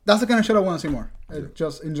 So that's the kind of shit I want to see more.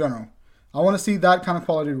 Just in general. I want to see that kind of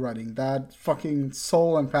quality writing, that fucking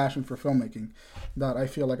soul and passion for filmmaking that I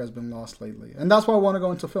feel like has been lost lately. And that's why I want to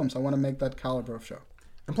go into films. I want to make that caliber of show.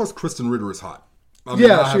 And plus, Kristen Ritter is hot. I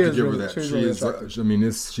mean, I have to give her that. She is. I mean,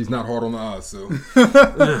 she's not hard on the eyes, so.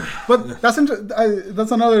 But that's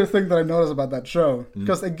another thing that I noticed about that show,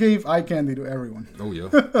 because it gave eye candy to everyone. Oh yeah.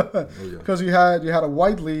 Because you had a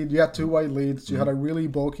white lead, you had 2 white leads, you had a really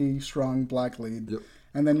bulky, strong black lead,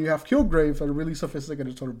 and then you have Kilgrave, a really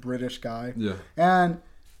sophisticated sort of British guy. Yeah. And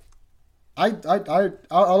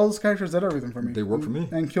all those characters did everything for me. They work for me.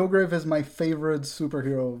 And Kilgrave is my favorite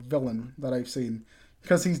superhero villain that I've seen,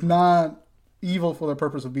 because he's not evil for the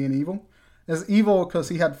purpose of being evil. It's evil because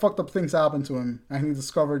he had fucked up things happen to him, and he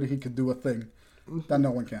discovered he could do a thing that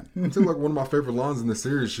no one can. It's like one of my favorite lines in the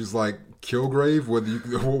series. She's like, Kilgrave, what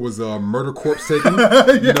was Murder Corpse taken?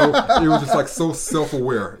 You know, it was just like so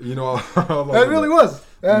self-aware. You know, it really was.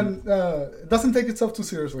 And it doesn't take itself too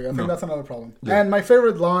seriously. I think that's another problem. Yeah. And my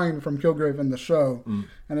favorite line from Kilgrave in the show,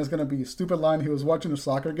 and it's going to be a stupid line. He was watching a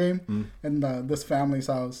soccer game in this family's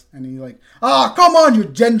house, and he's like, come on, you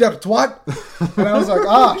gender twat. And I was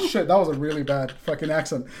like, shit, that was a really bad fucking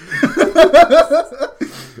accent.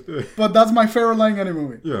 But that's my favorite line in any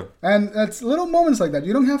movie. Yeah. And it's little moments like that.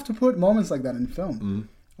 You don't have to put moments like that in film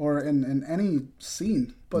or in any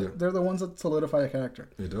scene, but they're the ones that solidify a character.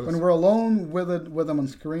 It does. When we're alone with them on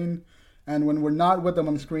screen, and when we're not with them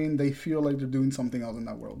on screen, they feel like they're doing something else in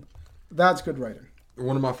that world. That's good writing.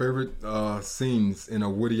 one of my favorite scenes in a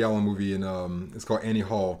Woody Allen movie, and it's called Annie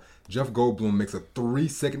Hall. Jeff Goldblum makes a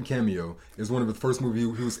 3-second cameo. It's one of the first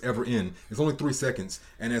movies he was ever in. It's only 3 seconds.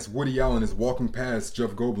 And as Woody Allen is walking past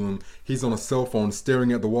Jeff Goldblum, he's on a cell phone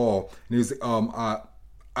staring at the wall. And he's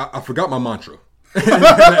I forgot my mantra. And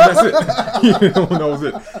that's it. You know, that was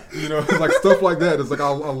it. You know, it's like stuff like that. It's like I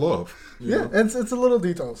love. Yeah, it's the little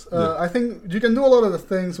details. I think you can do a lot of the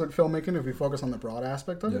things with filmmaking if you focus on the broad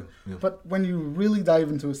aspect of it. Yeah. But when you really dive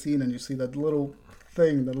into a scene and you see that little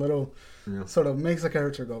thing, that little sort of makes a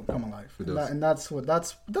character come alive. It does. And that's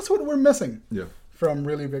what we're missing. Yeah. From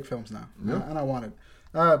really big films now. Yeah. And I want it.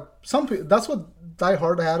 That's what Die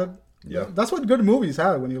Hard had it. Yeah. That's what good movies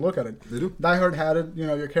have when you look at it. They do. Die Hard had it. You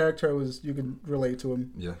know, your character you could relate to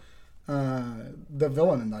him. Yeah. The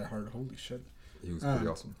villain in Die Hard, holy shit. He was pretty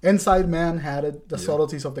awesome. Inside Man had it. The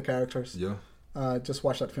subtleties of the characters. Yeah. Just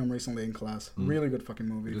watched that film recently in class. Really good fucking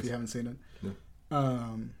movie if you haven't seen it. Yeah.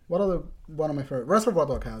 What other one of my favorite? Reservoir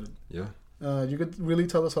Dog had it. Yeah. You could really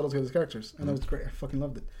tell the subtlety of the characters, and it was great. I fucking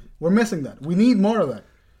loved it. We're missing that. We need more of that.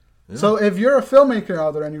 Yeah. So if you're a filmmaker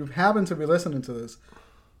out there and you happen to be listening to this,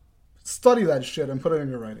 study that shit and put it in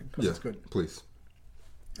your writing because it's good. Please.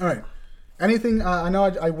 All right. Anything? I know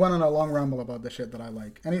I went on a long ramble about the shit that I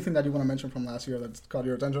like. Anything that you want to mention from last year that's caught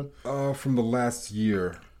your attention? From the last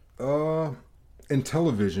year, in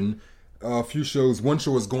television, a few shows. One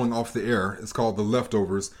show is going off the air. It's called The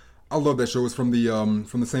Leftovers. I love that show. It's from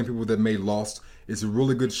the same people that made Lost. It's a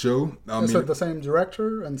really good show. Is it the same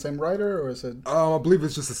director and same writer, or is it? I believe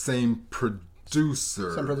it's just the same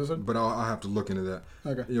producer. Same producer. But I'll have to look into that.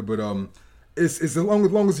 Okay. Yeah, but it's as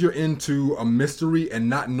long as you're into a mystery and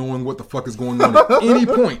not knowing what the fuck is going on at any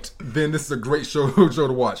point, then this is a great show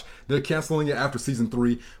to watch. They're canceling it after season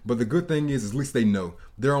 3, but the good thing is at least they know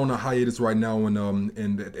they're on a hiatus right now,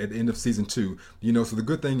 and at the end of season 2. You know, so the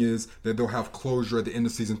good thing is that they'll have closure at the end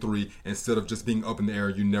of season 3 instead of just being up in the air.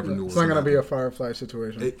 You never knew. It's not gonna be a Firefly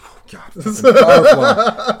situation. God,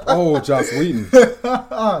 Firefly. Oh, Joss Whedon.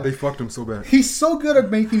 They fucked him so bad. He's so good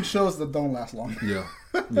at making shows that don't last long. Yeah.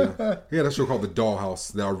 Yeah, he had a show called The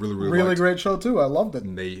Dollhouse that I really liked. Great show too. I loved it.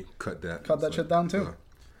 And they cut that shit down too.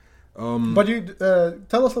 But you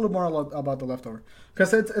tell us a little more about The Leftover,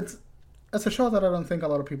 because it's a show that I don't think a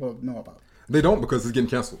lot of people know about. They don't, because it's getting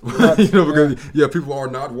canceled. Because people are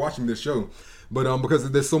not watching this show, but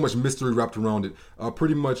because there's so much mystery wrapped around it.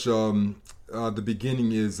 Pretty much the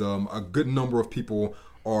beginning is a good number of people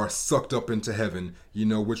are sucked up into heaven. You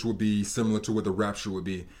know, which would be similar to what the rapture would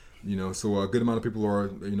be. You know, so a good amount of people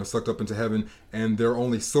are, sucked up into heaven, and there are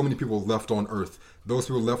only so many people left on earth. Those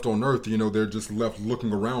people left on earth, they're just left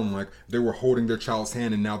looking around like they were holding their child's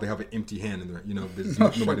hand, and now they have an empty hand in there. There's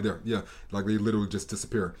nobody there. Yeah, like they literally just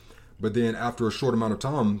disappear. But then after a short amount of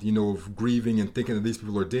time, of grieving and thinking that these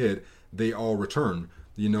people are dead, they all return.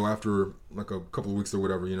 After like a couple of weeks or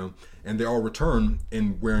whatever, and they all return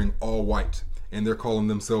in wearing all white, and they're calling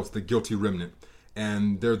themselves the Guilty Remnant,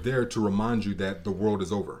 and they're there to remind you that the world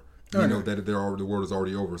is over. That the world is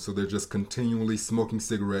already over. So they're just continually smoking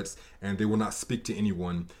cigarettes, and they will not speak to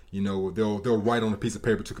anyone. They'll write on a piece of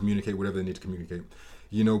paper to communicate whatever they need to communicate.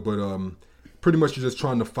 But pretty much you're just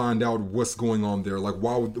trying to find out what's going on there. Like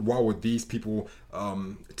why were these people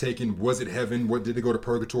taken? Was it heaven? What did they go to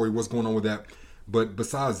purgatory? What's going on with that? But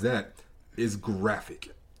besides that, it's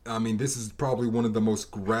graphic. I mean, this is probably one of the most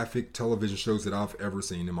graphic television shows that I've ever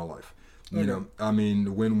seen in my life. I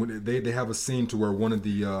mean, when they have a scene to where one of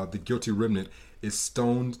the Guilty Remnant is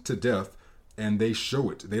stoned to death, and they show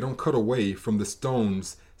it. They don't cut away from the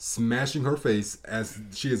stones smashing her face as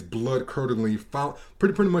she is blood curdlingly.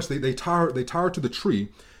 Pretty much they tie her to the tree,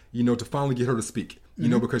 to finally get her to speak.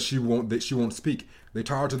 Because she won't speak. They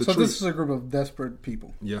tie her to the tree. So this is a group of desperate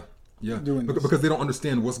people. Yeah. Because they don't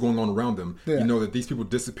understand what's going on around them. Yeah. That these people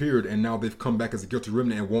disappeared, and now they've come back as a Guilty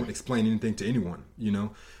Remnant and won't explain anything to anyone.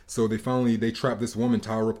 So they trap this woman,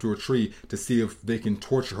 tie her up to a tree to see if they can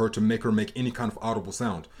torture her to make her make any kind of audible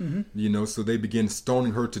sound. Mm-hmm. So they begin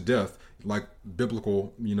stoning her to death, like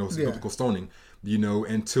biblical stoning.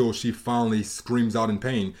 Until she finally screams out in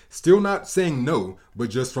pain. Still not saying no, but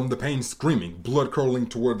just from the pain screaming. Blood curdling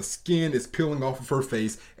to where the skin is peeling off of her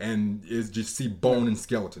face, and is just see bone and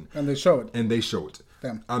skeleton. And they show it.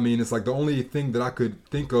 Damn. I mean, it's like the only thing that I could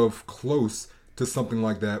think of close to something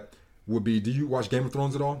like that would be, do you watch Game of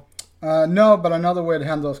Thrones at all? No, but another way it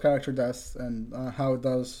handles character deaths and how it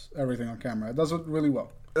does everything on camera. It does it really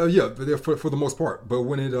well. Yeah, for the most part. But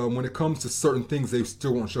when it comes to certain things, they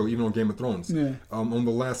still won't show, even on Game of Thrones. Yeah. On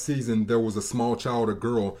the last season, there was a small child, a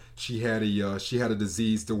girl. She had a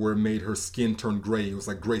disease to where it made her skin turn gray. It was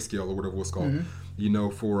like grayscale or whatever it was called.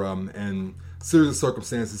 Mm-hmm. And series of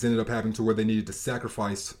circumstances ended up having to where they needed to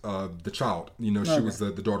sacrifice the child. You know, she was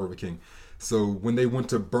the daughter of a king. So when they went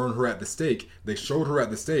to burn her at the stake, they showed her at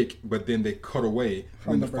the stake, but then they cut away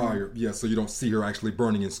from the fire. Yeah, so you don't see her actually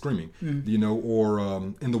burning and screaming. You know, or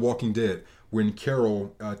in The Walking Dead, when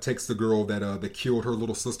Carol takes the girl that killed her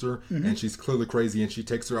little sister, and she's clearly crazy, and she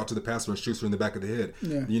takes her out to the pasture and shoots her in the back of the head.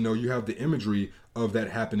 Yeah. You know, you have the imagery of that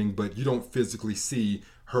happening, but you don't physically see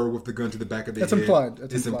her with the gun to the back of the head.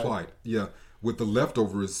 It's implied. Yeah. With The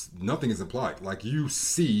Leftovers, nothing is implied. Like, you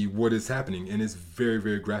see what is happening, and it's very,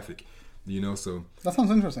 very graphic. You know, so that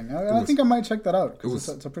sounds interesting. I think I might check that out. It's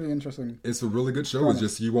a pretty interesting. It's a really good show. It's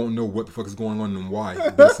just you won't know what the fuck is going on and why.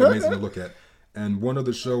 But it's amazing to look at. And one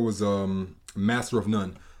other show was Master of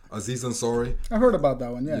None. Aziz Ansari. I heard about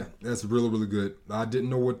that one. Yeah, that's really, really good. I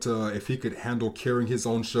didn't know what if he could handle carrying his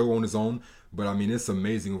own show on his own, but I mean, it's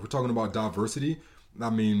amazing. If we're talking about diversity,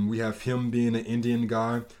 I mean, we have him being an Indian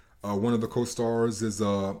guy. One of the co-stars is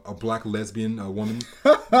a black lesbian woman.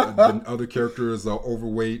 The other character is an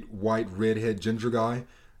overweight, white, redhead, ginger guy.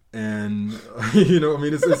 And, you know, I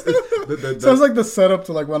mean, it's sounds like the setup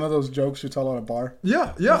to like one of those jokes you tell at a bar.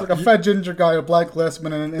 Yeah. It's like a fat ginger guy, a black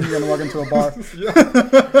lesbian, and an Indian walk into a bar.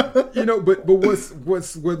 Yeah. You know, but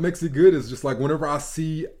what makes it good is just like whenever I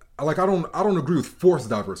see, like, I don't agree with forced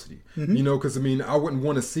diversity. You know, because I mean, I wouldn't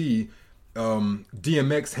want to see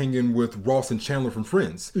DMX hanging with Ross and Chandler from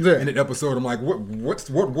Friends in an episode. I'm like,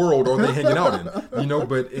 what world are they hanging out in? You know,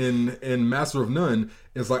 but in Master of None,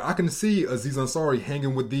 it's like I can see Aziz Ansari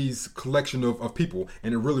hanging with these collection of people,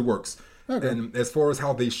 and it really works. Okay. And as far as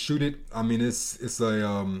how they shoot it, I mean, it's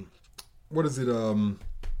a what is it?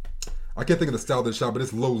 I can't think of the style of the shot, but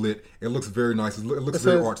it's low lit. It looks very nice. It looks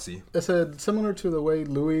very artsy. Is it similar to the way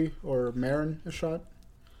Louis or Maron is shot?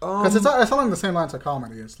 Because it's along the same lines of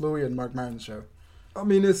comedy. It's Louis and Mark Maron's show. I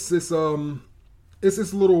mean, it's a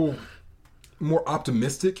little more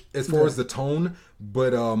optimistic as far as the tone,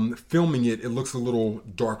 but filming it looks a little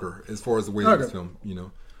darker as far as the way it's filmed. You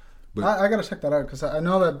know, but I gotta check that out because I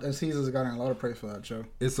know that Aziz has gotten a lot of praise for that show.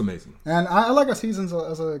 It's amazing, and I like Aziz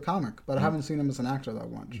as a comic, but I haven't seen him as an actor that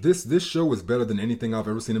much. This show is better than anything I've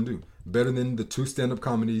ever seen him do. Better than the 2 stand-up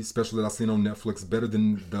comedy specials that I've seen on Netflix. Better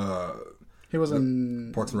than He was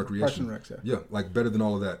in Parks and Recreation. Parks and Rec, yeah, like better than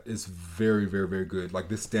all of that. It's very, very, very good. Like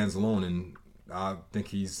this stands alone, and I think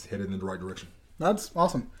he's headed in the right direction. That's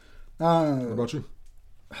awesome. What about you?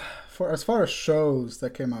 As far as shows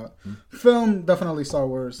that came out, film definitely Star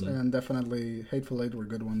Wars and definitely Hateful Eight were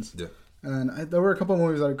good ones. Yeah. And there were a couple of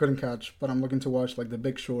movies that I couldn't catch, but I'm looking to watch, like The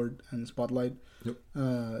Big Short and Spotlight. Yep.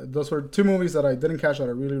 Those were 2 movies that I didn't catch that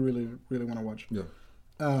I really, really, really want to watch. Yeah.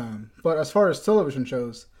 But as far as television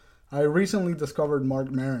shows, I recently discovered Mark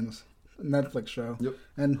Maron's Netflix show. Yep.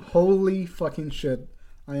 And holy fucking shit,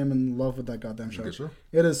 I am in love with that goddamn show. Good show.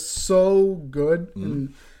 It is so good.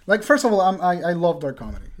 And, like, first of all, I love dark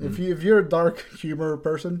comedy. If you're a dark humor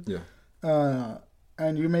person,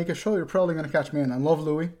 and you make a show, you're probably going to catch me in. I love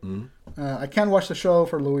Louis. I can't watch the show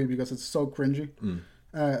for Louis because it's so cringy.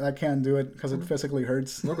 I can't do it because it physically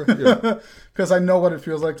hurts. Okay, yeah. Because I know what it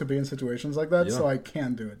feels like to be in situations like that, so I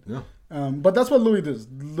can't do it. Yeah. But that's what Louis does.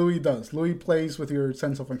 Louis plays with your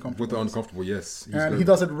sense of uncomfortable. With the uncomfortable, yes. And he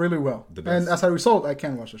does it really well. And as a result, I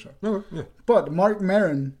can watch the show. Okay, yeah. But Mark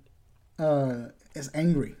Maron is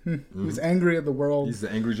angry. He's angry at the world. He's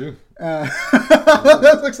the angry Jew.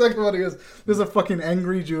 That's exactly what he is. He's a fucking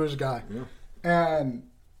angry Jewish guy. Yeah.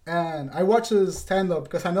 And I watched his stand-up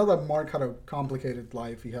because I know that Mark had a complicated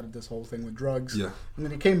life. He had this whole thing with drugs. Yeah. And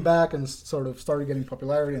then he came back and sort of started getting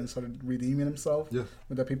popularity and started redeeming himself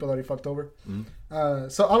with the people that he fucked over.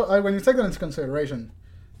 So when you take that into consideration,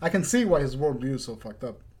 I can see why his worldview is so fucked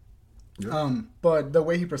up. Yeah. But the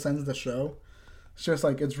way he presents the show, it's just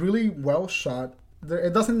like, it's really well shot.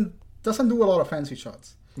 It doesn't do a lot of fancy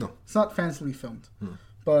shots. No. It's not fancily filmed.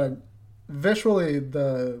 But visually,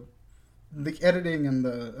 the editing and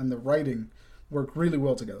the writing work really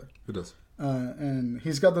well together. It does. And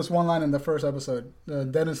he's got this one line in the first episode.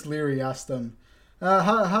 Dennis Leary asked him,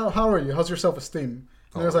 how are you? How's your self-esteem?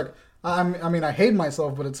 And he was like, I mean, I hate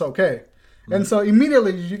myself, but it's okay. And so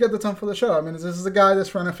immediately you get the tone for the show. I mean, this is a guy that's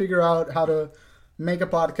trying to figure out how to make a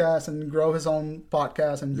podcast and grow his own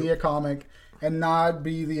podcast and be a comic and not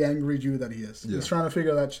be the angry Jew that he is. He's trying to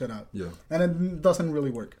figure that shit out. Yeah. And it doesn't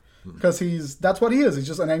really work. Because that's what he is. He's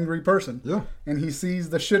just an angry person. Yeah. And he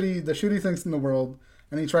sees the shitty things in the world,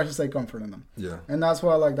 and he tries to take comfort in them. Yeah. And that's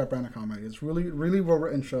why I like that brand of comedy. It's really, really well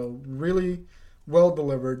written show, really well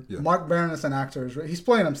delivered. Yeah. Mark Maron as an actor he's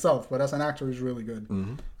playing himself, but as an actor he's really good.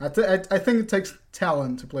 I think it takes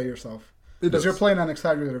talent to play yourself because you're playing an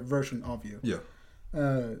exaggerated version of you.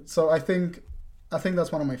 Yeah. So I think I think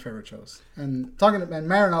that's one of my favorite shows. And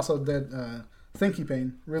Maron also did Thinky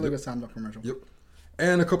Pain, really good stand-up commercial. Yep.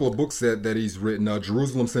 And a couple of books that he's written.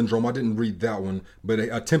 Jerusalem Syndrome, I didn't read that one, but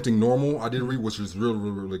Attempting Normal, I did read, which is really,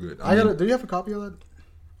 really, really good. Do you have a copy of that?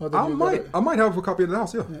 I might have a copy of the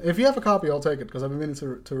house. Yeah. If you have a copy, I'll take it because I've been meaning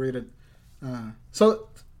to read it. So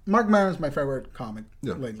Mark Maron's my favorite comic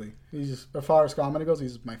lately. He's just, as far as comedy goes,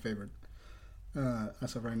 he's my favorite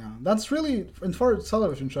as of right now. That's really, as far as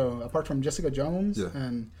television show, apart from Jessica Jones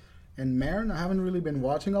and Maron, I haven't really been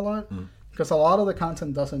watching a lot because a lot of the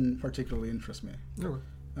content doesn't particularly interest me,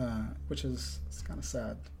 which is kind of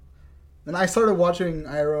sad. And I started watching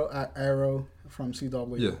Arrow from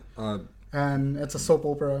CW. Yeah. And it's a soap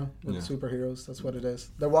opera with superheroes. That's what it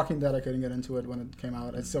is. The Walking Dead, I couldn't get into it when it came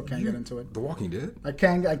out. I still can't get into it. The Walking Dead? I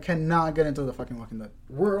cannot get into the fucking Walking Dead.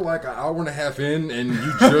 We're like an hour and a half in, and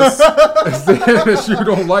you just said that you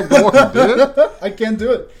don't like The Walking Dead? I can't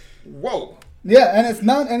do it. Whoa. Yeah, and it's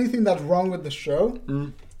not anything that's wrong with the show.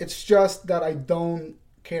 It's just that I don't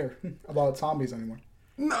care about zombies anymore.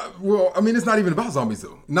 No, well, I mean, it's not even about zombies,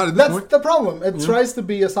 though. Not at this point. That's the problem. It tries to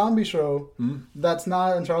be a zombie show that's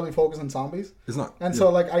not entirely focused on zombies. It's not. And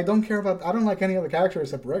so, like, I don't like any other character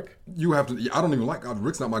except Rick. You have to. I don't even like.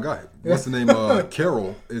 Rick's not my guy. What's the name?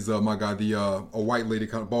 Carol is my guy. A white lady,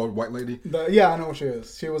 kind of bald white lady. I know what she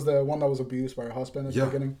is. She was the one that was abused by her husband at the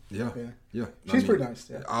beginning. Yeah. She's pretty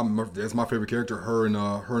nice. Yeah. That's my favorite character. Her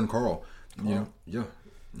and Carl. Yeah.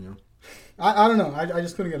 I don't know. I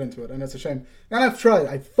just couldn't get into it, and it's a shame. And I've tried.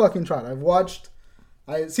 I fucking tried. I've watched.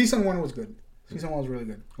 Season 1 was good. Season 1 was really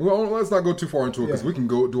good. Well, let's not go too far into it because we can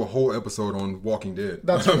go do a whole episode on Walking Dead.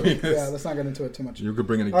 That's true. Let's not get into it too much. You could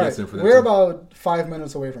bring any guests in for that. We're about 5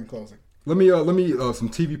 minutes away from closing. Let me some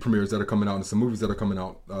TV premieres that are coming out and some movies that are coming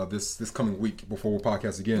out this coming week before we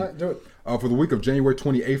podcast again. Right, do it. For the week of January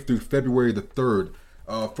 28th through February the 3rd.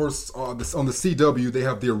 First, on the CW, they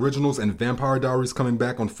have The Originals and Vampire Diaries coming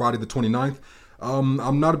back on Friday the 29th.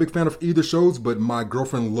 I'm not a big fan of either shows, but my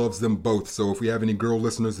girlfriend loves them both. So if we have any girl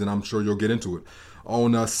listeners, then I'm sure you'll get into it.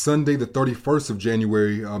 On Sunday, the 31st of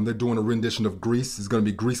January, they're doing a rendition of Grease. It's going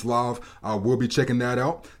to be Grease Live. We'll be checking that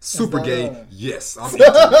out. Super gay. Yes, I'm into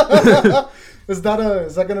it. Is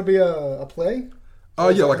that going to be a play?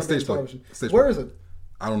 Like a stage play. Where is it?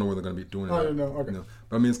 I don't know where they're going to be doing it. I don't know. Okay. No.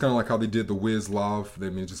 But I mean, it's kind of like how they did the Wiz Live.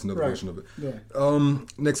 I mean, just another version of it. Yeah.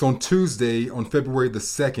 Next, on Tuesday, on February the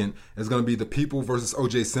 2nd, is going to be The People versus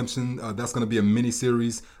O.J. Simpson. That's going to be a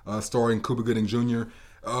mini-series starring Cuba Gooding Jr.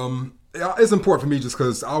 It's important for me just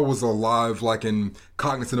because I was alive, like, and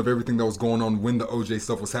cognizant of everything that was going on when the O.J.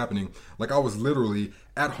 stuff was happening. Like, I was literally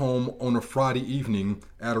at home on a Friday evening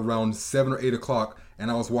at around 7 or 8 o'clock,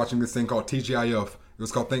 and I was watching this thing called TGIF. It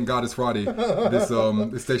was called Thank God It's Friday.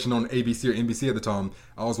 This station on ABC or NBC at the time.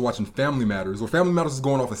 I was watching Family Matters. Well, Family Matters was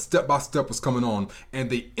going off and Step by Step was coming on. And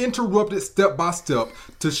they interrupted Step by Step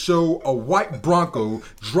to show a white Bronco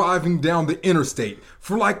driving down the interstate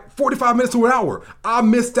for like 45 minutes to an hour. I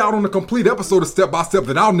missed out on a complete episode of Step by Step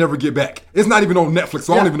that I'll never get back. It's not even on Netflix,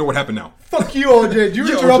 so I don't even know what happened now. Fuck you, OJ. You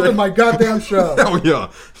interrupted my goddamn show. Hell yeah.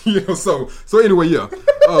 So anyway,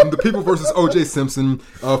 The People versus O.J. Simpson,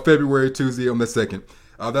 February, Tuesday on the 2nd.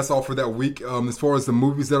 That's all for that week. As far as the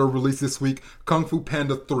movies that are released this week, Kung Fu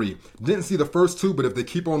Panda 3. Didn't see the first two, but if they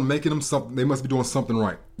keep on making them, they must be doing something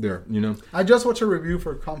right there, I just watched a review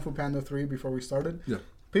for Kung Fu Panda 3 before we started. Yeah.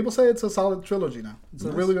 People say it's a solid trilogy now. It's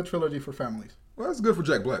a really good trilogy for families. Well, that's good for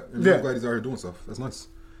Jack Black. I'm glad he's out here doing stuff. That's nice.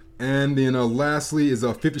 And then lastly is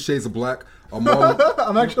 50 Shades of Black. I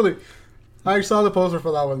saw the poster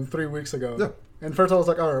for that one 3 weeks ago. Yeah. And first I was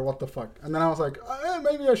like, all right, what the fuck? And then I was like,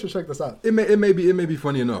 maybe I should check this out. It may be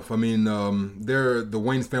funny enough. I mean, the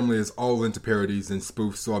Wayans family is all into parodies and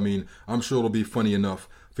spoofs, so I mean, I'm sure it'll be funny enough.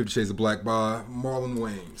 50 Shades of Black by Marlon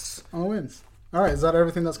Wayans. Oh, Wayans. All right, is that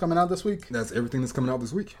everything that's coming out this week? That's everything that's coming out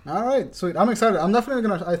this week. All right, sweet. I'm excited. I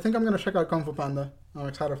think I'm gonna check out Kung Fu Panda. I'm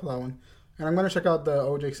excited for that one, and I'm gonna check out the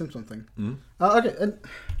O.J. Simpson thing. Mm-hmm. Okay, and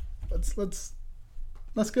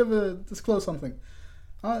let's close something.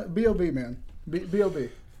 B.O.B. man, B.O.B.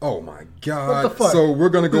 Oh my God! What the fuck? So we're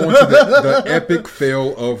gonna go into the epic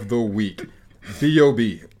fail of the week.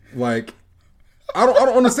 B.O.B. Like, I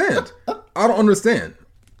don't understand. I don't understand.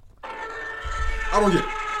 I don't get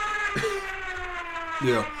it.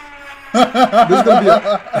 Yeah.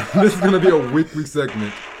 This is gonna be a weekly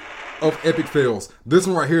segment of epic fails. This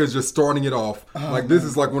one right here is just starting it off. This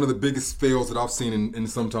is like one of the biggest fails that I've seen in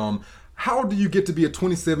some time. How do you get to be a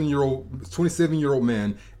 27-year-old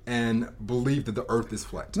man and believe that the Earth is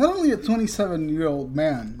flat. Not only a 27-year-old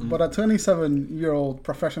man, but a 27-year-old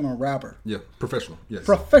professional rapper. Yeah, professional. Yes.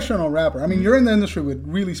 Professional rapper. I mean, you're in the industry with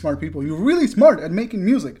really smart people. You're really smart at making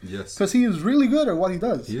music. Yes. Because he is really good at what he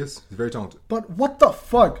does. He is. He's very talented. But what the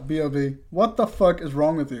fuck, B.O.B.? What the fuck is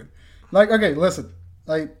wrong with you? Like, okay, listen.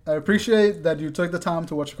 I appreciate that you took the time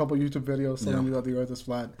to watch a couple YouTube videos telling you that the Earth is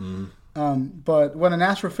flat. But when an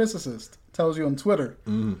astrophysicist tells you on Twitter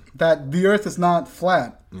that the Earth is not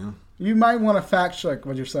flat, you might want to fact check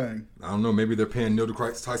what you're saying. I don't know. Maybe they're paying Neil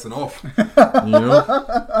deGrasse Tyson off.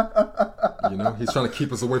 You know, he's trying to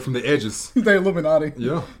keep us away from the edges. The Illuminati.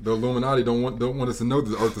 Yeah, the Illuminati don't want us to know that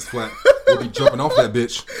the Earth is flat. We'll be jumping off that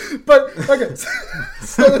bitch. But okay,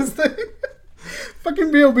 so this thing.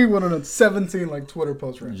 Fucking B.O.B. went on a 17 Twitter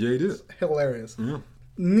post, right? Yeah, he did. It's hilarious. Yeah.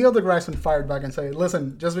 Neil deGrasse Tyson fired back and said,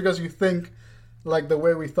 "Listen, just because you think like the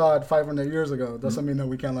way we thought 500 years ago doesn't mean that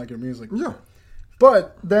we can't like your music." Yeah.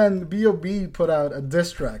 But then B.O.B. put out a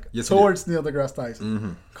diss track towards Neil deGrasse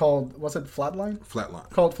Tyson called, was it Flatline? Flatline.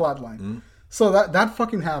 Called Flatline. So that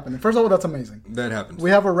fucking happened. First of all, that's amazing. That happens.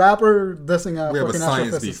 We have a rapper dissing a fucking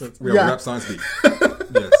science beef. astrophysicist. We have a rap science beef.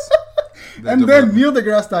 Yes. And then Neil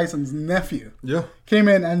deGrasse Tyson's nephew came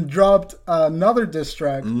in and dropped another diss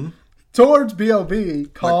track towards B.O.B.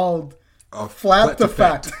 called Flat to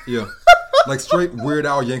Fact. Yeah. Like straight Weird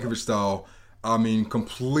Al Yankovic style. I mean,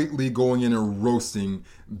 completely going in and roasting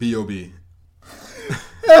B.O.B.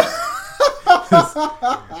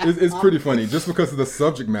 It's pretty funny just because of the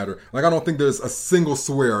subject matter. Like, I don't think there's a single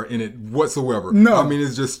swear in it whatsoever. No. I mean,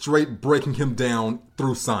 it's just straight breaking him down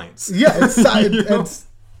through science. Yeah,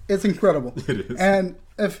 it's incredible. It is. And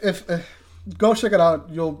if go check it out,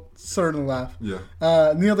 you'll certainly laugh. Yeah.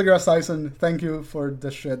 Neil deGrasse Tyson, thank you for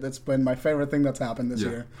this shit. It's been my favorite thing that's happened this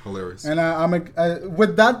year. Hilarious. And I'm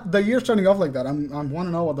with that, the year starting off like that, I want to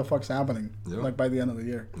know what the fuck's happening like by the end of the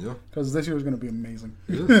year. Yeah. Because this year is going to be amazing.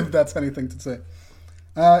 If that's anything to say.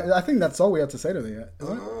 I think that's all we have to say today.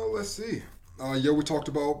 Let's see. We talked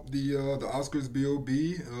about the Oscars,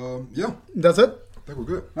 B.O.B. Yeah. That's it? I think we're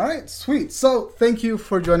good. All right, sweet. So thank you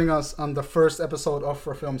for joining us on the first episode of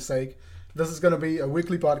For Film's Sake. This is going to be a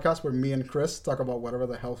weekly podcast where me and Chris talk about whatever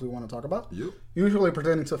the hell we want to talk about. Yep. Usually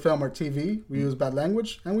pertaining to film or TV. We use bad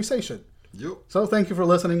language and we say shit. Yep. So thank you for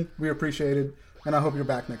listening. We appreciate it. And I hope you're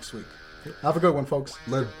back next week. Have a good one, folks.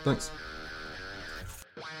 Later. Thanks.